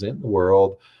services in the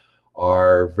world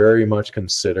are very much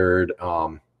considered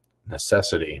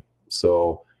necessity.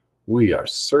 So we are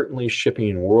certainly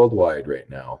shipping worldwide right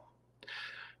now.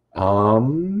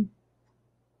 Awesome.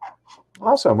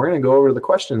 We're going to go over to the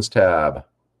questions tab.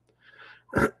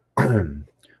 All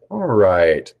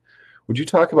right. Would you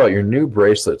talk about your new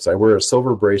bracelets? I wear a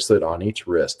silver bracelet on each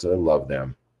wrist. I love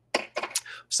them.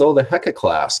 So the Heka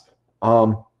clasp.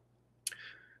 The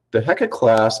Heka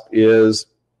clasp is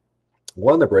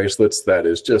one of the bracelets that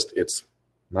is just, it's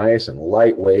nice and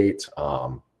lightweight.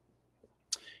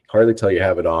 Hardly tell you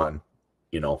have it on,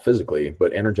 you know, physically,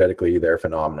 but energetically, they're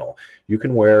phenomenal. You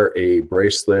can wear a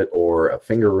bracelet or a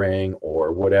finger ring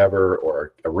or whatever,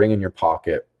 or a ring in your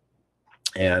pocket,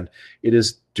 and it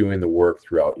is doing the work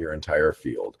throughout your entire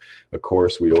field. Of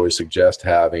course, we always suggest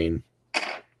having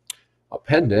a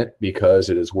pendant because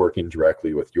it is working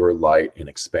directly with your light and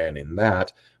expanding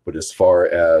that. But as far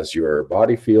as your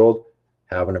body field,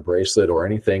 having a bracelet or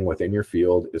anything within your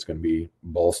field is going to be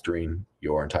bolstering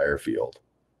your entire field.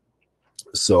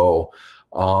 So,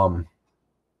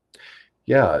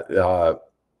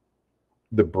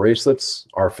 the bracelets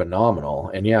are phenomenal.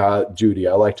 And yeah, Judy,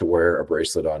 I like to wear a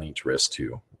bracelet on each wrist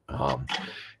too.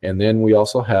 And then we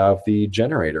also have the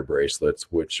generator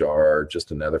bracelets, which are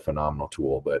just another phenomenal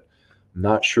tool, but I'm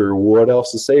not sure what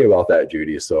else to say about that,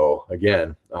 Judy. So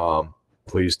again,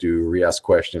 please do re-ask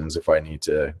questions if I need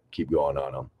to keep going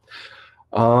on them.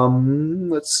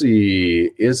 Let's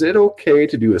see. Is it okay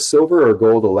to do a silver or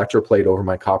gold electroplate over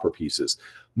my copper pieces?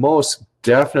 Most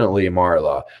definitely,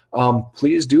 Marla.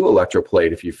 Please do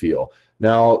electroplate if you feel.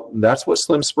 Now, that's what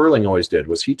Slim Sperling always did,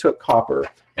 was he took copper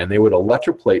and they would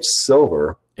electroplate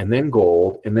silver and then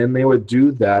gold, and then they would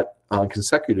do that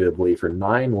consecutively for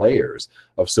 9 layers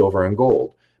of silver and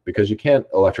gold, because you can't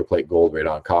electroplate gold right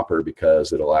on copper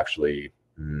because it'll actually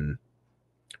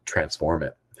transform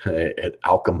it. It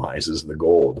alchemizes the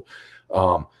gold.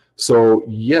 So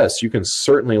yes, you can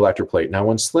certainly electroplate. Now,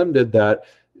 when Slim did that,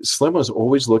 Slim was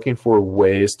always looking for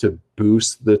ways to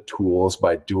boost the tools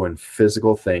by doing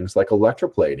physical things like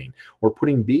electroplating or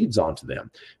putting beads onto them,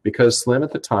 because Slim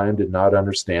at the time did not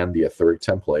understand the etheric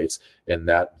templates and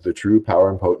that the true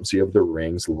power and potency of the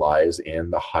rings lies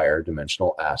in the higher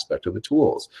dimensional aspect of the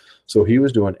tools. So he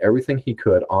was doing everything he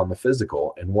could on the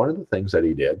physical, and one of the things that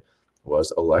he did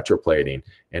was electroplating,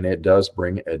 and it does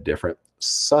bring a different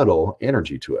subtle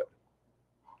energy to it.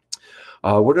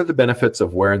 What are the benefits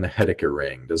of wearing the Heka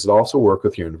ring? Does it also work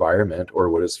with your environment, or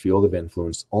would its field of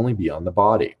influence only be on the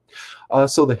body?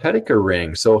 So the Heka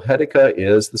ring, so Heka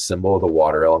is the symbol of the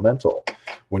water elemental.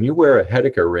 When you wear a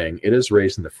Heka ring, it is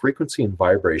raising the frequency and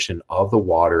vibration of the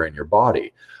water in your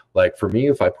body. Like for me,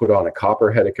 if I put on a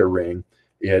copper Heka ring,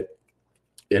 it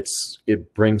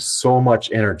brings so much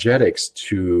energetics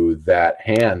to that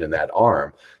hand and that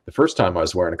arm. The first time I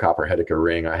was wearing a copper Heka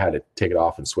ring, I had to take it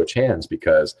off and switch hands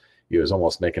because it was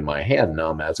almost making my hand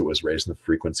numb as it was raising the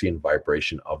frequency and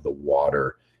vibration of the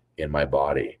water in my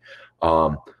body.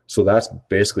 So that's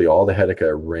basically all the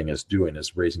Heka ring is doing,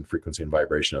 is raising frequency and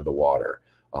vibration of the water,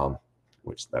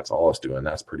 which that's all it's doing.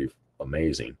 That's pretty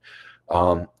amazing.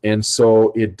 And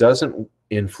so it doesn't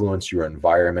influence your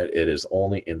environment. It is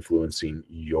only influencing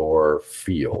your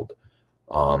field,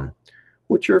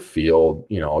 which your field,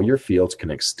 you know, your fields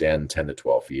can extend 10 to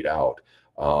 12 feet out.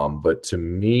 But to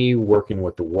me, working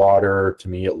with the water, to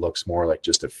me, it looks more like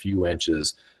just a few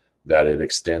inches that it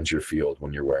extends your field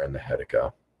when you're wearing the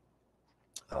Heka.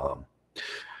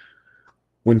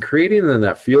 When creating in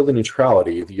that field of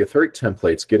neutrality, the etheric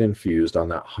templates get infused on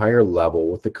that higher level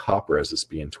with the copper as it's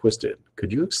being twisted.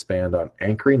 Could you expand on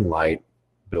anchoring light,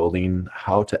 building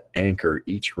how to anchor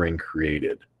each ring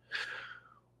created?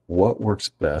 What works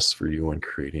best for you when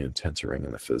creating a tensor ring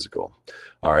in the physical?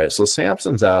 All right, so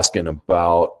Samson's asking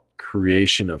about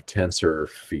creation of tensor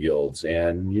fields.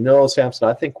 And you know, Samson,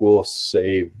 I think we'll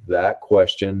save that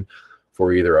question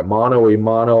for either a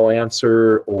mono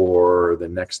answer or the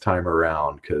next time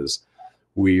around, because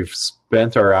we've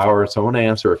spent our hour. So I want to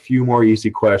answer a few more easy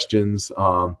questions.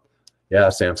 Yeah,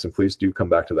 Samson, please do come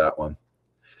back to that one.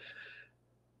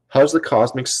 How's the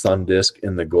cosmic sun disk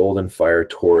in the Golden Fire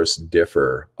Taurus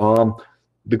differ?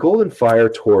 The Golden Fire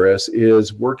Taurus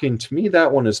is working, to me,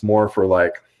 that one is more for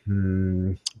like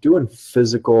doing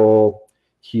physical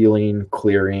healing,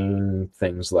 clearing,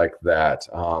 things like that.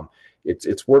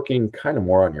 It's working kind of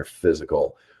more on your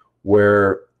physical,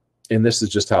 where, and this is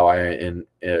just how in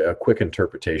a quick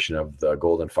interpretation of the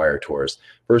Golden Fire Taurus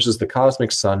versus the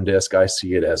cosmic sun disk, I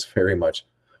see it as very much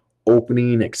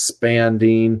opening,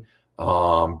 expanding,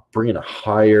 bringing a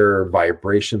higher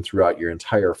vibration throughout your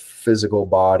entire physical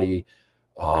body.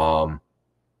 I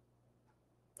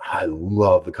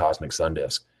love the cosmic sun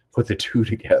disk. Put the two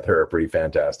together are pretty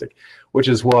fantastic, which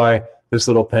is why this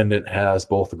little pendant has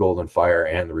both the Golden Fire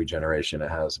and the Regeneration. It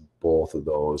has both of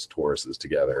those Tauruses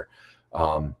together.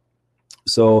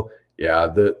 So yeah,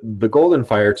 the Golden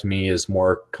Fire to me is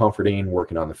more comforting,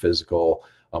 working on the physical.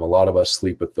 A lot of us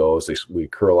sleep with those. We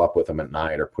curl up with them at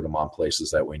night or put them on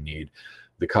places that we need.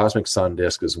 The cosmic sun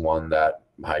disk is one that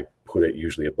I put it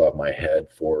usually above my head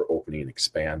for opening,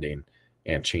 expanding,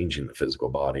 and changing the physical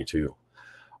body too.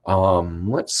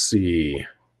 Let's see.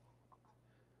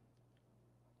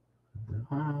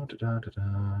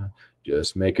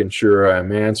 Just making sure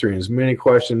I'm answering as many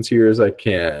questions here as I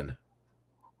can.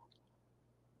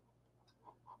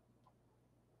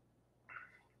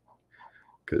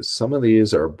 Because some of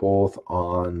these are both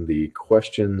on the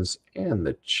questions and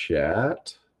the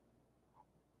chat.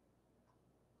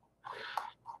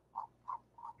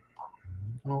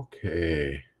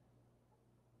 Okay.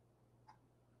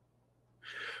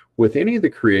 With any of the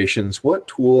creations, what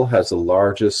tool has the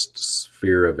largest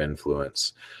sphere of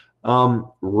influence?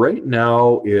 Right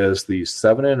now is the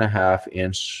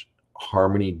 7.5-inch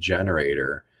Harmony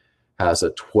generator has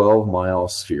a 12-mile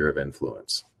sphere of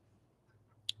influence.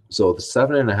 So the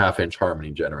 7.5-inch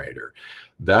Harmony generator,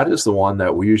 that is the one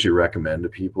that we usually recommend to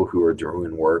people who are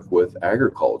doing work with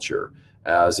agriculture,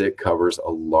 as it covers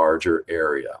a larger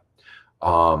area.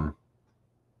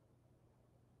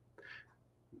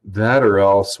 That or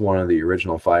else one of the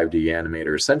original 5D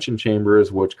animator ascension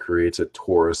chambers, which creates a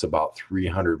torus about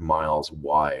 300 miles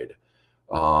wide.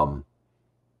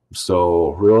 So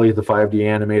really the 5D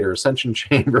animator ascension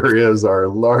chamber is our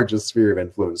largest sphere of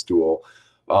influence tool.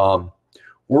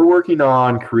 We're working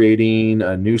on creating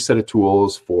a new set of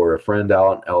tools for a friend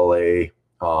out in LA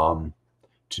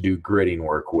to do gridding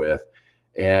work with.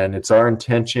 And it's our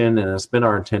intention, and it's been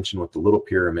our intention with the little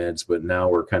pyramids, but now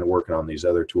we're kind of working on these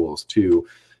other tools too,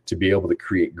 to be able to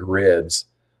create grids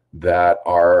that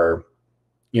are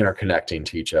interconnecting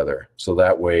to each other. So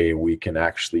that way we can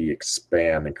actually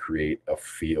expand and create a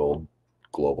field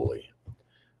globally.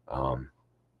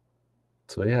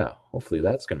 So yeah, hopefully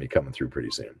that's going to be coming through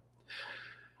pretty soon.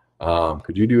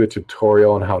 Could you do a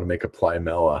tutorial on how to make a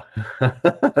plymella?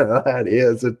 That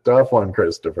is a tough one,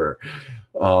 Christopher.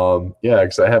 Yeah,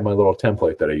 because I have my little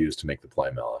template that I use to make the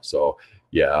plymella. So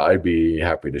yeah, I'd be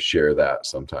happy to share that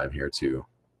sometime here too.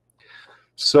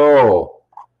 So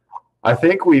I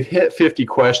think we've hit 50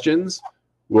 questions.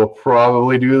 We'll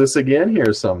probably do this again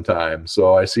here sometime.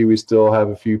 So I see we still have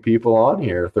a few people on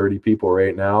here, 30 people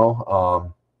right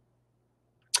now.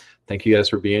 Thank you guys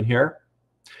for being here.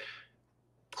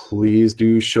 Please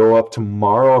do show up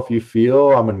tomorrow if you feel.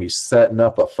 I'm going to be setting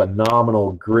up a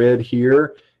phenomenal grid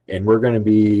here, and we're going to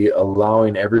be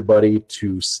allowing everybody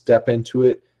to step into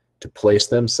it, to place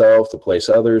themselves, to place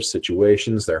others,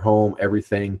 situations, their home,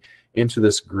 everything into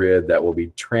this grid that will be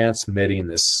transmitting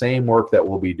the same work that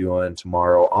we'll be doing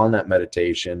tomorrow on that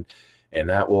meditation, and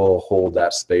that will hold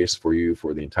that space for you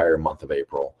for the entire month of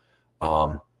April.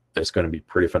 It's going to be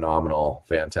pretty phenomenal,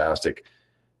 fantastic.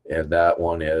 And that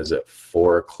one is at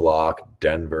 4 o'clock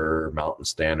Denver Mountain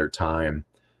Standard Time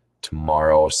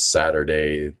tomorrow,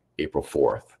 Saturday, April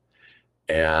 4th.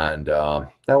 And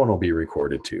that one will be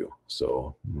recorded too,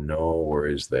 so no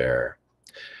worries there.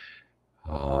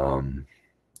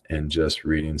 And just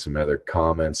reading some other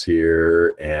comments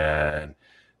here, and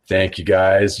thank you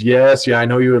guys. Yes, yeah, I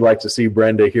know you would like to see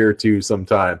Brenda here too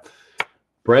sometime.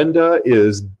 Brenda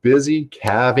is busy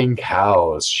calving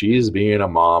cows. She's being a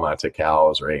mama to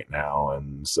cows right now,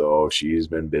 and so she's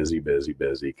been busy because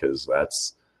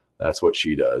that's what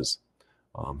she does.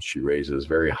 She raises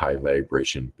very high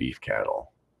vibration beef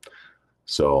cattle.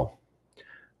 So,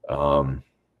 and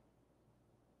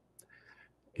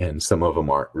some of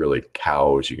them aren't really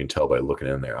cows. You can tell by looking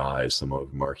in their eyes. Some of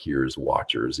them are hearers,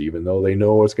 watchers. Even though they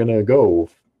know what's going to go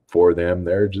for them,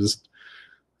 they're just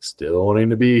still wanting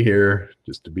to be here,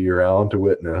 just to be around to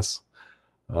witness.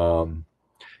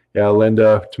 Yeah,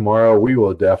 Linda, tomorrow we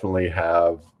will definitely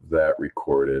have that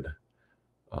recorded.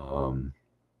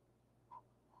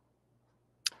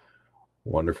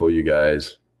 Wonderful, you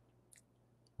guys.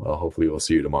 Well, hopefully we'll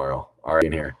see you tomorrow. All right,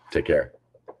 in here. Take care.